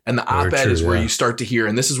 And the op-ed is where you start to hear,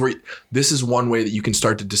 and this is one way that you can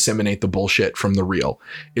start to disseminate the bullshit from the real,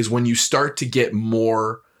 is when you start to get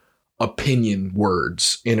more opinion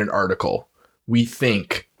words in an article. We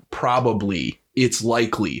think, probably, it's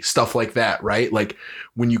likely, stuff like that, right? Like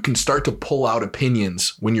when you can start to pull out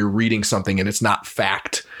opinions when you're reading something and it's not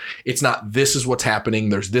fact. It's not, this is what's happening.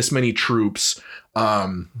 There's this many troops.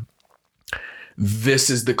 This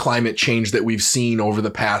is the climate change that we've seen over the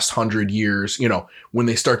past 100 years. You know, when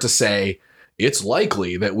they start to say it's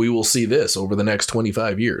likely that we will see this over the next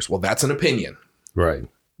 25 years. Well, that's an opinion. Right.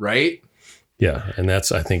 Right. Yeah. And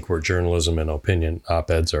that's, I think, where journalism and opinion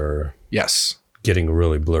op-eds are getting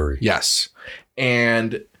really blurry. Yes.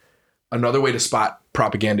 And another way to spot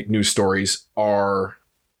propagandic news stories are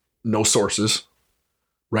no sources,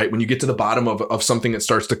 right? When you get to the bottom of something that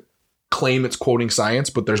starts to claim it's quoting science,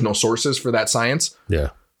 but there's no sources for that science. Yeah.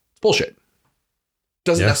 It's bullshit.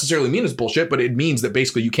 Doesn't necessarily mean it's bullshit, but it means that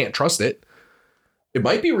basically you can't trust it. It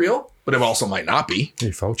might be real, but it also might not be. Hey,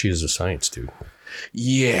 Fauci is a science dude.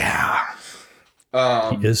 Yeah.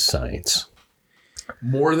 He is science.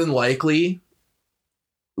 More than likely,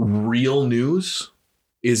 real news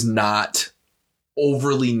is not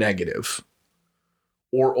overly negative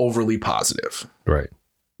or overly positive. Right.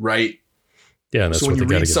 Right? Yeah, and that's so when what you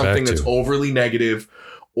they read something to. that's overly negative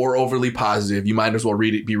or overly positive, you might as well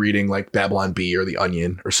be reading like Babylon Bee or The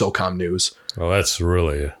Onion or SOCOM News. Well, that's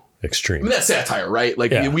really extreme. I mean, that's satire, right?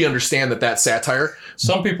 Like we understand that that's satire.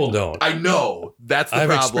 Some people don't. I know. That's the I've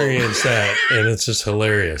problem. experienced that, and it's just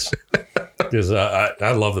hilarious. Because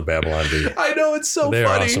I love the Babylon Bee. I know, it's so they're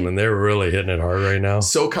funny. Awesome, and they're really hitting it hard right now.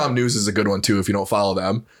 SOCOM News is a good one too. If you don't follow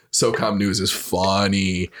them, SOCOM News is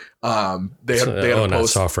funny. They had a post. Not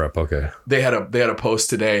soft rep. Okay. They had a post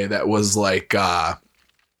today that was like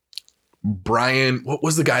Brian. What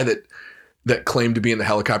was the guy that claimed to be in the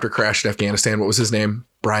helicopter crash in Afghanistan? What was his name?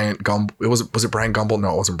 Brian Gumble. Was it Brian Gumble?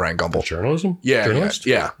 No, it wasn't Brian Gumble. Journalism? Yeah. Journalist?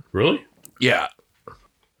 Yeah. Really? Yeah.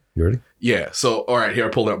 You ready? Yeah. So, all right, here I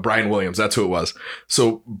pulled it up. Brian Williams. That's who it was.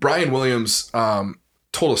 So Brian Williams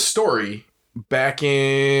told a story back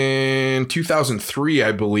in 2003,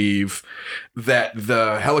 I believe, that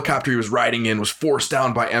the helicopter he was riding in was forced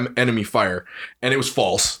down by enemy fire, and it was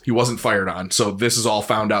false. He wasn't fired on. So this is all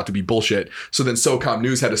found out to be bullshit. So then SOCOM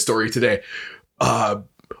News had a story today.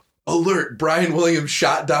 Alert, Brian Williams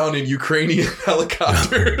shot down in Ukrainian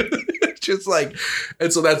helicopter. Just like,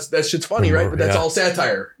 and so that shit's funny, right? But that's all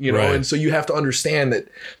satire, you know? Right. And so you have to understand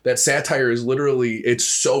that satire is literally, it's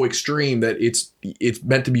so extreme that it's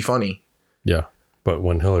meant to be funny. Yeah. But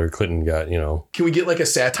when Hillary Clinton got, can we get like a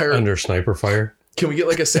satire under sniper fire? Can we get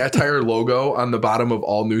like a satire logo on the bottom of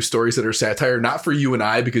all news stories that are satire? Not for you and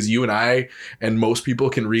I, because you and I and most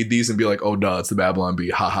people can read these and be like, oh, duh, it's the Babylon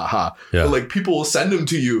Bee. Ha, ha, ha. Yeah. But like people will send them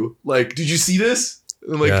to you. Like, did you see this?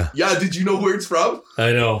 And like, yeah, did you know where it's from?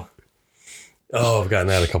 I know. Oh, I've gotten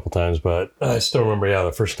that a couple times, but I still remember,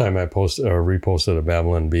 the first time I reposted a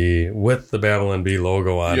Babylon Bee with the Babylon Bee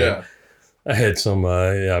logo on it. I had some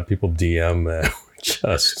people DM that were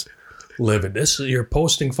just livid. You're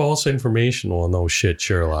posting false information. Well, no shit,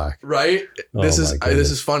 Sherlock. Right? This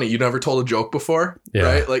is funny. You never told a joke before? Yeah.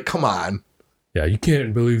 Right? Like, come on. Yeah, you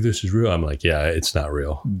can't believe this is real. I'm like, yeah, it's not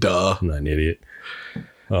real. Duh. I'm not an idiot.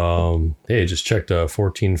 Hey, just checked a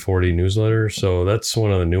 1440 newsletter. So that's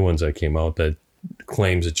one of the new ones that came out that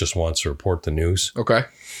claims it just wants to report the news. Okay.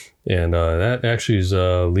 And that actually is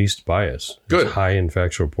least bias. Good. It's high in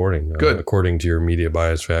factual reporting. Good. According to your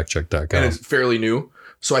mediabiasfactcheck.com. And it's fairly new.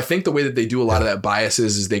 So I think the way that they do a lot of that bias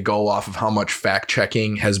is they go off of how much fact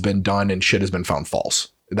checking has been done and shit has been found false.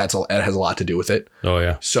 It has a lot to do with it. Oh,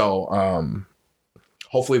 yeah. So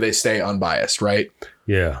hopefully they stay unbiased, right?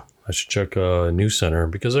 Yeah. I should check News Center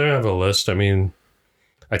because I have a list. I mean,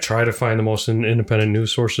 I try to find the most independent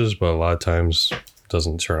news sources, but a lot of times it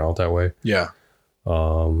doesn't turn out that way. Yeah.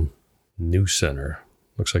 News Center.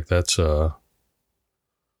 Looks like that's not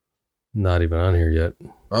even on here yet.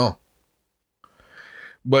 Oh.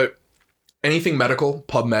 But anything medical,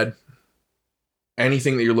 PubMed,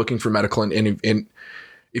 anything that you're looking for medical, and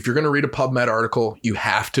if you're going to read a PubMed article, you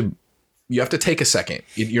have to take a second.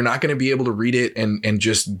 You're not going to be able to read it and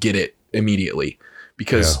just get it immediately,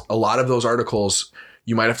 because a lot of those articles,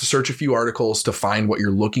 you might have to search a few articles to find what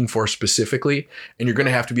you're looking for specifically, and you're going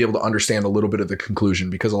to have to be able to understand a little bit of the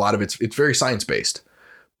conclusion, because a lot of it's very science-based.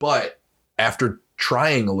 But after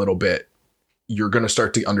trying a little bit, you're going to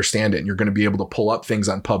start to understand it, and you're going to be able to pull up things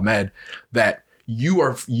on PubMed that you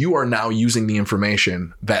are now using the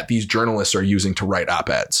information that these journalists are using to write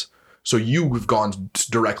op-eds. So you've gone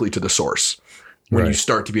directly to the source when you Right.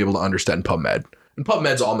 start to be able to understand PubMed. And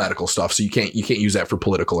PubMed's all medical stuff, so you can't use that for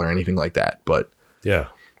political or anything like that. But Yeah.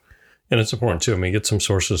 And it's important too. I mean, get some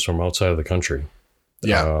sources from outside of the country.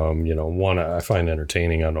 yeah, You know, one I find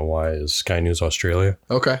entertaining, I don't know why, is Sky News Australia.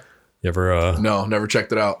 okay. You ever No, never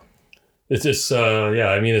checked it out. it's just yeah,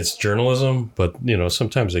 I mean it's journalism, but you know,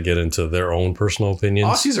 sometimes they get into their own personal opinions.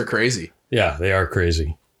 Aussies are crazy. Yeah, they are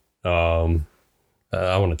crazy.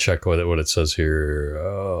 I want to check what it says here.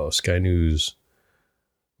 Oh, Sky News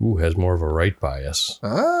has more of a right bias.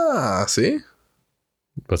 Ah, see?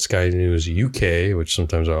 But Sky News UK, which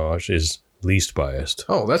sometimes I watch, is least biased.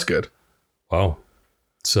 Oh, that's good. Wow.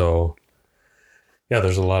 So, yeah,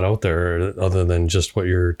 there's a lot out there other than just what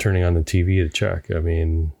you're turning on the TV to check. I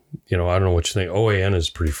mean, you know, I don't know what you think. OAN is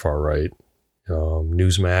pretty far right.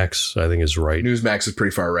 Newsmax, I think, is right. Newsmax is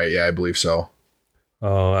pretty far right. Yeah, I believe so.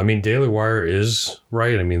 I mean, Daily Wire is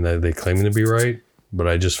right. I mean, they claim to be right, but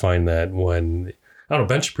I just find that when, I don't know,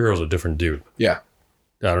 Ben Shapiro's a different dude. Yeah.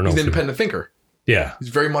 I don't know. He's an if you- independent thinker. Yeah. He's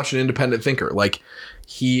very much an independent thinker. Like,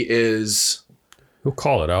 he is... He'll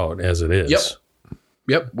call it out as it is.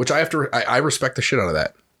 Yep. Which I respect the shit out of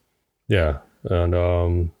that. Yeah. And,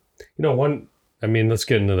 you know, let's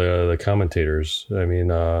get into the commentators. I mean,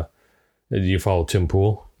 do you follow Tim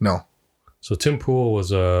Pool? No. So Tim Pool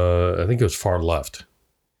was, I think it was far left.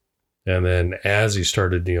 And then as he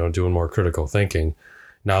started, you know, doing more critical thinking,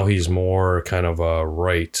 now he's more kind of a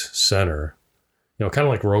right center, you know, kind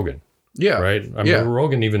of like Rogan, Yeah. right? I mean,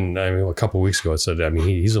 Rogan even, a couple of weeks ago said, I mean,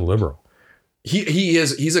 he's a liberal.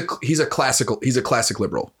 He's a classic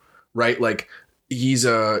liberal, right? Like he's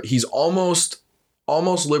almost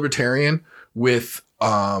libertarian with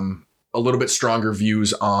a little bit stronger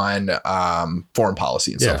views on foreign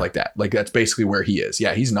policy and stuff like that. Like that's basically where he is.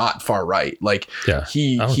 Yeah, he's not far right. Like Yeah,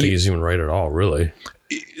 I don't think he's even right at all, really.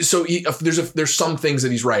 So there's some things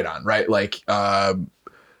that he's right on, right? Like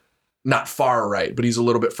not far right, but he's a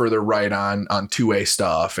little bit further right on 2A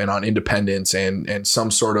stuff and on independence and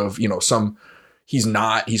some sort of, you know, he's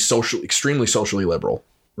extremely socially liberal,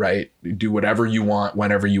 right? Do whatever you want,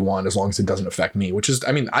 whenever you want, as long as it doesn't affect me, which is,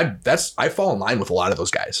 I mean, I fall in line with a lot of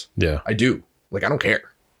those guys. Yeah. I do. Like, I don't care.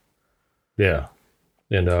 Yeah.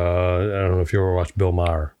 And I don't know if you ever watched Bill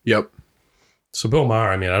Maher. Yep. So Bill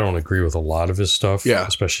Maher, I mean, I don't agree with a lot of his stuff. Yeah.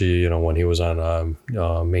 Especially, you know, when he was on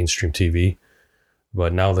mainstream TV.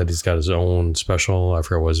 But now that he's got his own special, I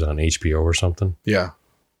forget what was on HBO or something. Yeah.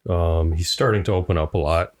 He's starting to open up a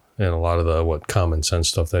lot. And a lot of the common sense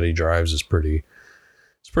stuff that he drives is pretty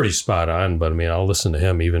spot on. But I mean, I'll listen to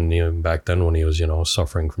him even back then when he was, you know,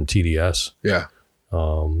 suffering from TDS. Yeah.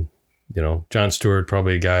 You know, Jon Stewart,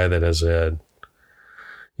 probably a guy that has had,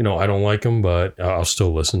 you know, I don't like him, but I'll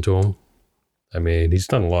still listen to him. I mean, he's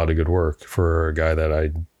done a lot of good work for a guy that I,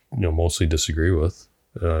 you know, mostly disagree with.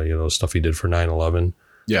 You know, the stuff he did for 9/11.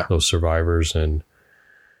 Yeah. Those survivors and,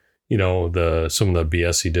 you know, some of the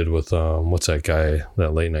BS he did with, what's that guy,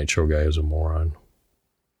 that late night show guy who's a moron.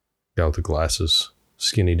 Guy with the glasses,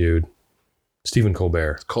 skinny dude. Stephen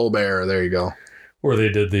Colbert. Colbert, there you go. Where they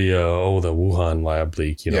did the Wuhan lab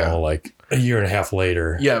leak, you know, like a year and a half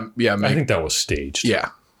later. Yeah. Yeah. I think that was staged. Yeah.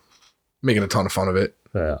 Making a ton of fun of it.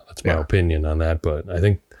 Yeah, that's my opinion on that. But I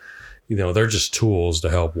think, you know, they're just tools to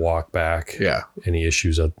help walk back any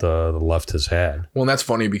issues that the left has had. Well, and that's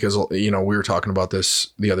funny because, you know, we were talking about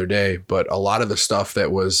this the other day, but a lot of the stuff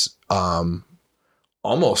that was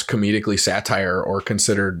almost comedically satire or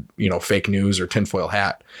considered, you know, fake news or tinfoil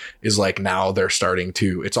hat is like now they're starting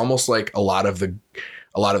to, it's almost like a lot of the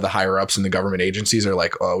higher ups in the government agencies are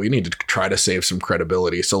like, oh, we need to try to save some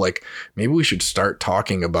credibility. So like maybe we should start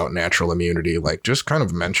talking about natural immunity, like just kind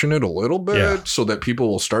of mention it a little bit so that people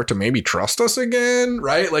will start to maybe trust us again.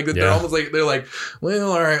 Right. Like they're almost like, they're like,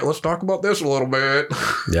 well, all right, let's talk about this a little bit.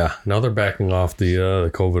 Yeah. Now they're backing off the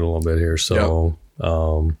COVID a little bit here. So,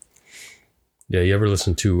 you ever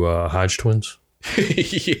listen to Hodge Twins?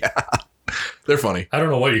 Yeah. They're funny. I don't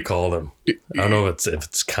know what you call them. I don't know if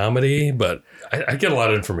it's comedy, but I get a lot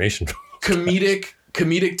of information.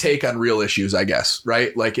 Comedic take on real issues, I guess,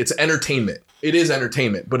 right? Like it's entertainment. It is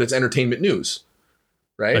entertainment, but it's entertainment news,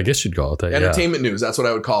 right? I guess you'd call it that. Entertainment news. That's what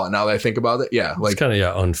I would call it. Now that I think about it, yeah, like it's kind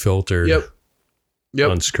of unfiltered. Yep.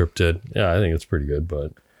 Unscripted. Yeah, I think it's pretty good.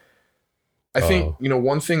 But I think you know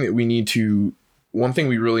one thing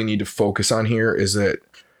we really need to focus on here is that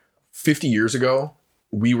 50 years ago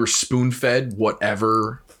we were spoon-fed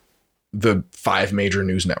whatever the 5 major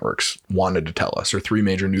news networks wanted to tell us, or 3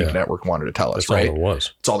 major news network wanted to tell us. That's right? all there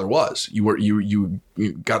was. That's all there was. You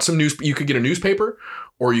got some news. You could get a newspaper,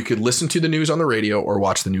 or you could listen to the news on the radio, or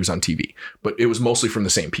watch the news on TV. But it was mostly from the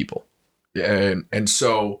same people. And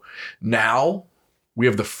so now we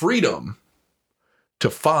have the freedom to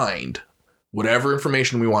find whatever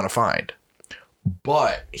information we want to find.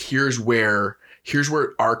 But here's where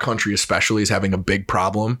our country especially is having a big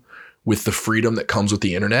problem with the freedom that comes with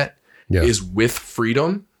the internet. Yeah. Is with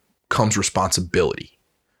freedom comes responsibility.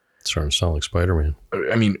 It's starting to sound like Spider-Man.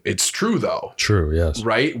 I mean, it's true though. True, yes.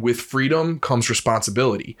 Right? With freedom comes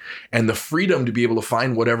responsibility. And the freedom to be able to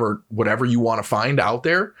find whatever you want to find out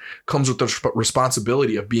there comes with the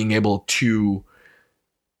responsibility of being able to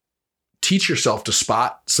teach yourself to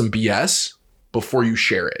spot some BS before you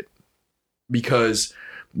share it. Because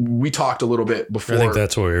we talked a little bit before. I think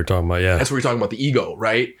that's what you're talking about. Yeah. That's what we're talking about. The ego,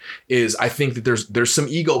 right? Is I think that there's some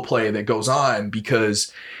ego play that goes on,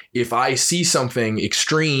 because if I see something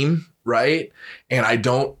extreme, right, and I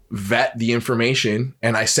don't vet the information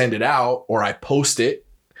and I send it out or I post it,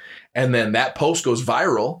 and then that post goes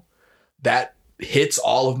viral, that hits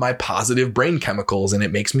all of my positive brain chemicals and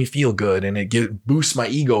it makes me feel good and it boosts my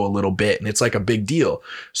ego a little bit and it's like a big deal.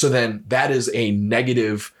 So then that is a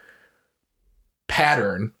negative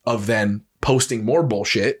pattern of then posting more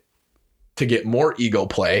bullshit to get more ego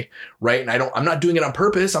play, right? And I'm not doing it on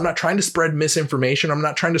purpose. I'm not trying to spread misinformation. I'm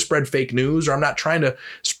not trying to spread fake news, or I'm not trying to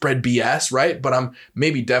spread BS, right? But I'm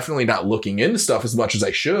maybe definitely not looking into stuff as much as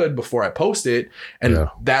I should before I post it. And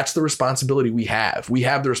that's the responsibility we have. We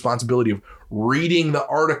have the responsibility of reading the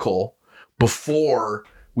article before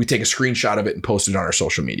we take a screenshot of it and post it on our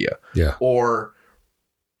social media. Yeah. Or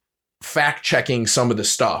fact checking some of the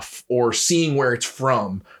stuff, or seeing where it's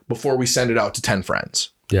from before we send it out to 10 friends.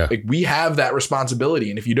 Yeah. Like, we have that responsibility.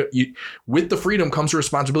 And if with the freedom comes the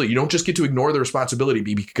responsibility. You don't just get to ignore the responsibility,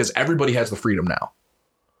 because everybody has the freedom now.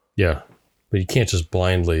 Yeah. But you can't just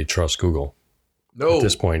blindly trust Google. No. At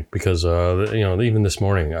this point, because, even this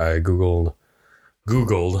morning I Googled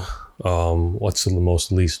what's the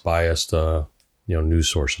most least biased, news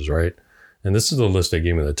sources, right? And this is the list they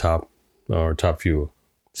gave me, the top few: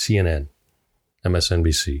 CNN,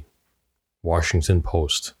 MSNBC, Washington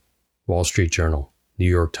Post, Wall Street Journal, New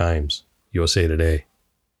York Times, USA Today.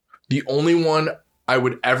 The only one I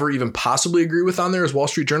would ever even possibly agree with on there is Wall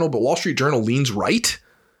Street Journal, but Wall Street Journal leans right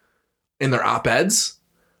in their op-eds,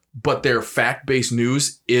 but their fact-based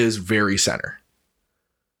news is very center.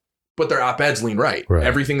 But their op-eds lean right.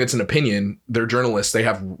 Everything that's an opinion, they're journalists, they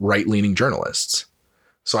have right-leaning journalists.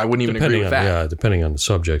 So I wouldn't even agree with that. Yeah, depending on the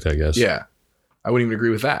subject, I guess. Yeah. I wouldn't even agree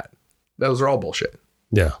with that. Those are all bullshit.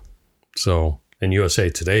 Yeah. So, and USA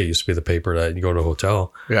Today used to be the paper that you go to a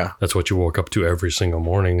hotel. Yeah. That's what you woke up to every single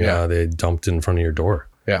morning. Yeah. They dumped in front of your door.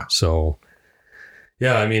 Yeah. So,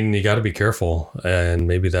 yeah, I mean, you got to be careful. And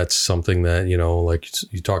maybe that's something that, like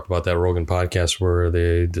you talked about that Rogan podcast where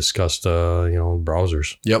they discussed,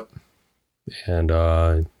 browsers. Yep. And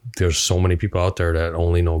there's so many people out there that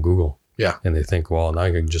only know Google. Yeah. And they think, well, now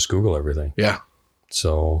I can just Google everything. Yeah.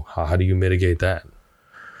 So how do you mitigate that?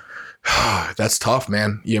 That's tough,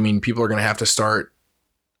 man. I mean, people are going to have to start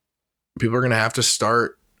figuring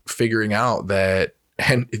out that,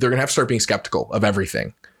 and they're going to have to start being skeptical of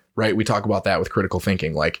everything, right? We talk about that with critical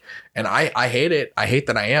thinking, and I hate it. I hate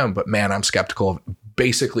that I am, but man, I'm skeptical of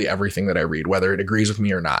basically everything that I read, whether it agrees with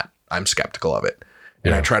me or not. I'm skeptical of it.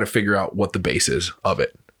 And I try to figure out what the base is of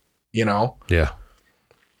it, Yeah.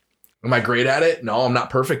 Am I great at it? No, I'm not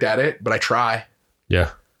perfect at it, but I try. Yeah.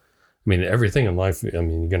 I mean, everything in life, you're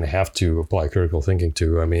going to have to apply critical thinking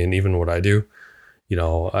to. I mean, even what I do,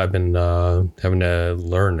 I've been having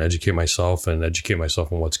to educate myself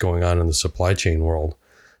on what's going on in the supply chain world.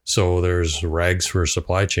 So there's rags for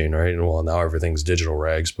supply chain, right? And well, now everything's digital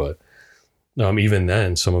rags, but even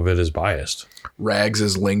then, some of it is biased. Rags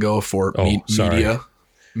is lingo for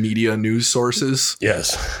media news sources.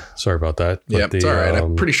 Yes. Sorry about that. Yeah, it's all right.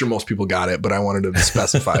 I'm pretty sure most people got it, but I wanted to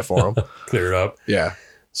specify for them. Clear it up. Yeah.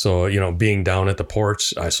 So, being down at the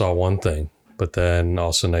ports, I saw one thing, but then all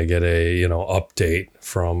of a sudden I get a, update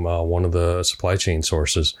from one of the supply chain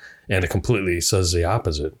sources, and it completely says the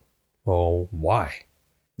opposite. Well, why?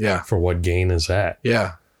 Yeah. For what gain is that?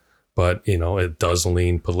 Yeah. But, it does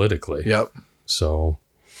lean politically. Yep. So,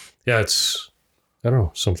 yeah, it's, I don't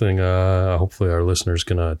know, something hopefully our listeners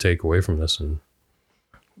can take away from this. And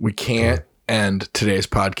we can't end today's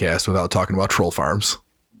podcast without talking about troll farms.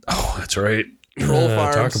 Oh, that's right. Troll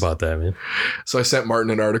farms. Talk about that, man. So I sent Martin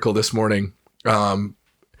an article this morning. In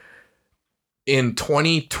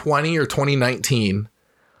 2020 or 2019,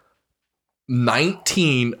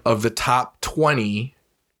 19 of the top 20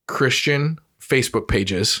 Christian Facebook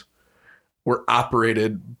pages were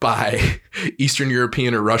operated by Eastern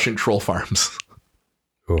European or Russian troll farms.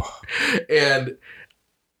 Oh. And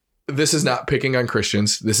this is not picking on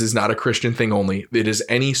Christians. This is not a Christian thing only. It is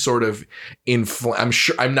any sort of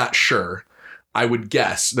I'm not sure. I would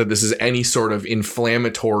guess that this is any sort of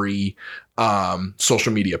inflammatory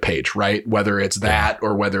social media page, right? Whether it's that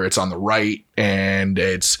or whether it's on the right and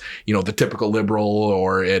it's, the typical liberal,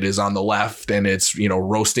 or it is on the left and it's,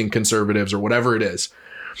 roasting conservatives or whatever it is.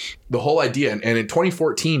 The whole idea, and in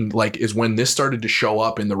 2014, is when this started to show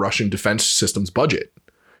up in the Russian defense system's budget.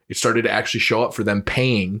 It started to actually show up for them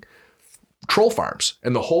paying troll farms.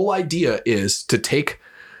 And the whole idea is to take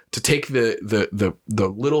the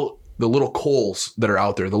little coals that are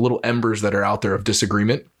out there, the little embers that are out there of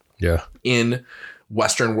disagreement in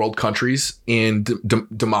Western world countries, in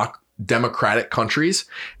democratic countries,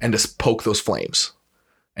 and to poke those flames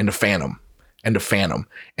and to fan them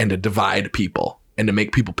and to divide people and to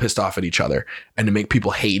make people pissed off at each other and to make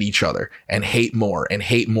people hate each other and hate more and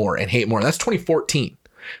hate more and hate more. And that's 2014.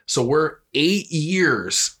 So we're 8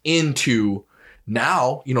 years into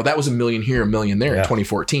now, that was $1 million here, $1 million there in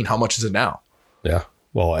 2014. How much is it now? Yeah.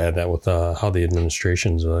 Well, add that with how the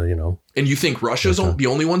administration's, And you think Russia's the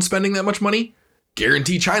only one spending that much money?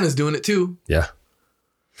 Guarantee China's doing it too. Yeah.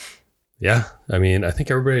 Yeah. I mean, I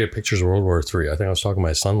think everybody pictures World War III. I think I was talking to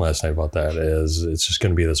my son last night about that. It's just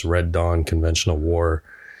going to be this Red Dawn conventional war.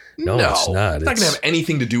 No, it's not. It's not going to have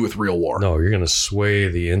anything to do with real war. No, you're going to sway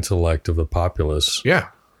the intellect of the populace. Yeah.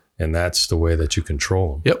 And that's the way that you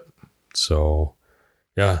control them. Yep. So,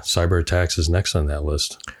 yeah, cyber attacks is next on that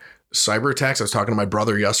list. Cyber attacks. I was talking to my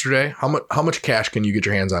brother yesterday. How much cash can you get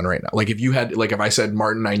your hands on right now? If I said,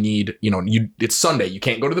 Martin, I need, it's Sunday. You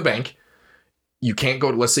can't go to the bank. You can't go.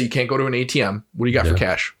 Let's say you can't go to an ATM. What do you got for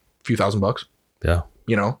cash? A few $1,000. Yeah.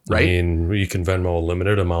 Right. I mean, you can Venmo a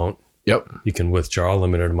limited amount. Yep. You can withdraw a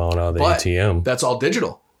limited amount out of the ATM. That's all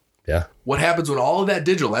digital. Yeah. What happens when all of that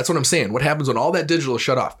digital? That's what I'm saying. What happens when all that digital is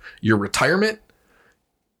shut off? Your retirement.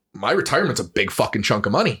 My retirement's a big fucking chunk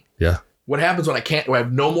of money. Yeah. What happens when I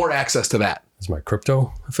have no more access to that? Is my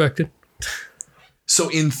crypto affected? So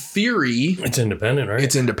in theory, it's independent, right?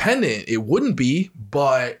 It's independent. It wouldn't be,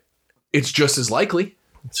 but it's just as likely.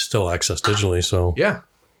 It's still accessed digitally. So yeah.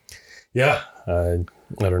 I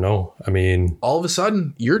don't know. I mean, all of a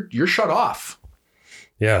sudden you're shut off.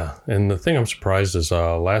 Yeah. And the thing I'm surprised is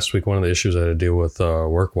last week, one of the issues I had to deal with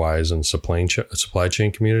work-wise and supply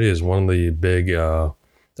chain community is one of the big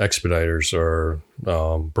expediters or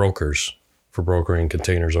brokers for brokering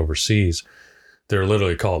containers overseas. They're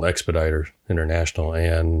literally called Expediter International,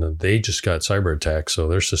 and they just got cyber attacked. So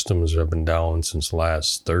their systems have been down since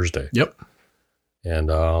last Thursday. Yep.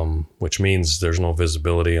 And which means there's no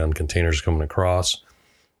visibility on containers coming across.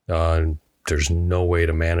 There's no way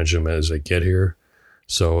to manage them as they get here.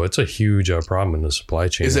 So it's a huge problem in the supply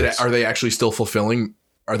chain. Are they actually still fulfilling?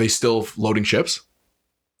 Are they still loading ships?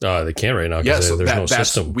 They can't right now because there's no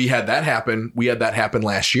system. We had that happen. We had that happen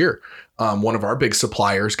last year. One of our big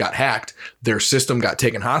suppliers got hacked. Their system got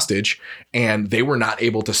taken hostage, and they were not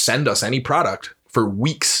able to send us any product for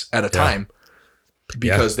weeks at a time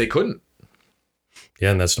because they couldn't.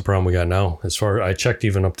 Yeah, and that's the problem we got now. I checked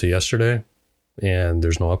even up to yesterday, and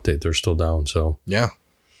there's no update. They're still down. So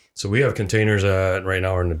So we have containers that right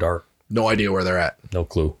now are in the dark. No idea where they're at. No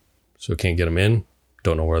clue. So can't get them in.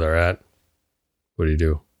 Don't know where they're at. What do you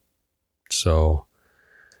do? So,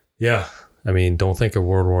 yeah. I mean, don't think of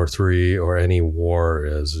World War III or any war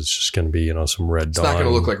as it's just going to be, some Red Dawn. It's not going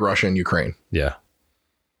to look like Russia and Ukraine. Yeah.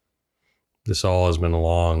 This all has been a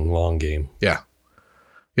long, long game. Yeah.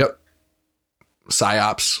 Yep.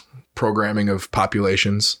 PsyOps, programming of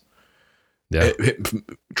populations. Yeah.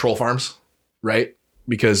 Troll farms, right?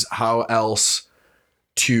 Because how else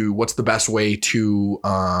what's the best way to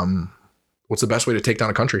take down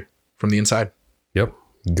a country from the inside? Yep.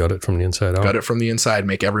 Gut it from the inside out. Gut it from the inside.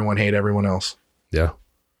 Make everyone hate everyone else. Yeah.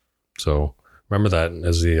 So remember that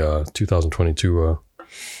as the 2022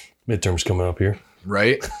 midterms coming up here.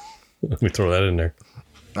 Right. Let me throw that in there.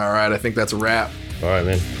 All right. I think that's a wrap. All right,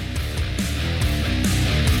 man.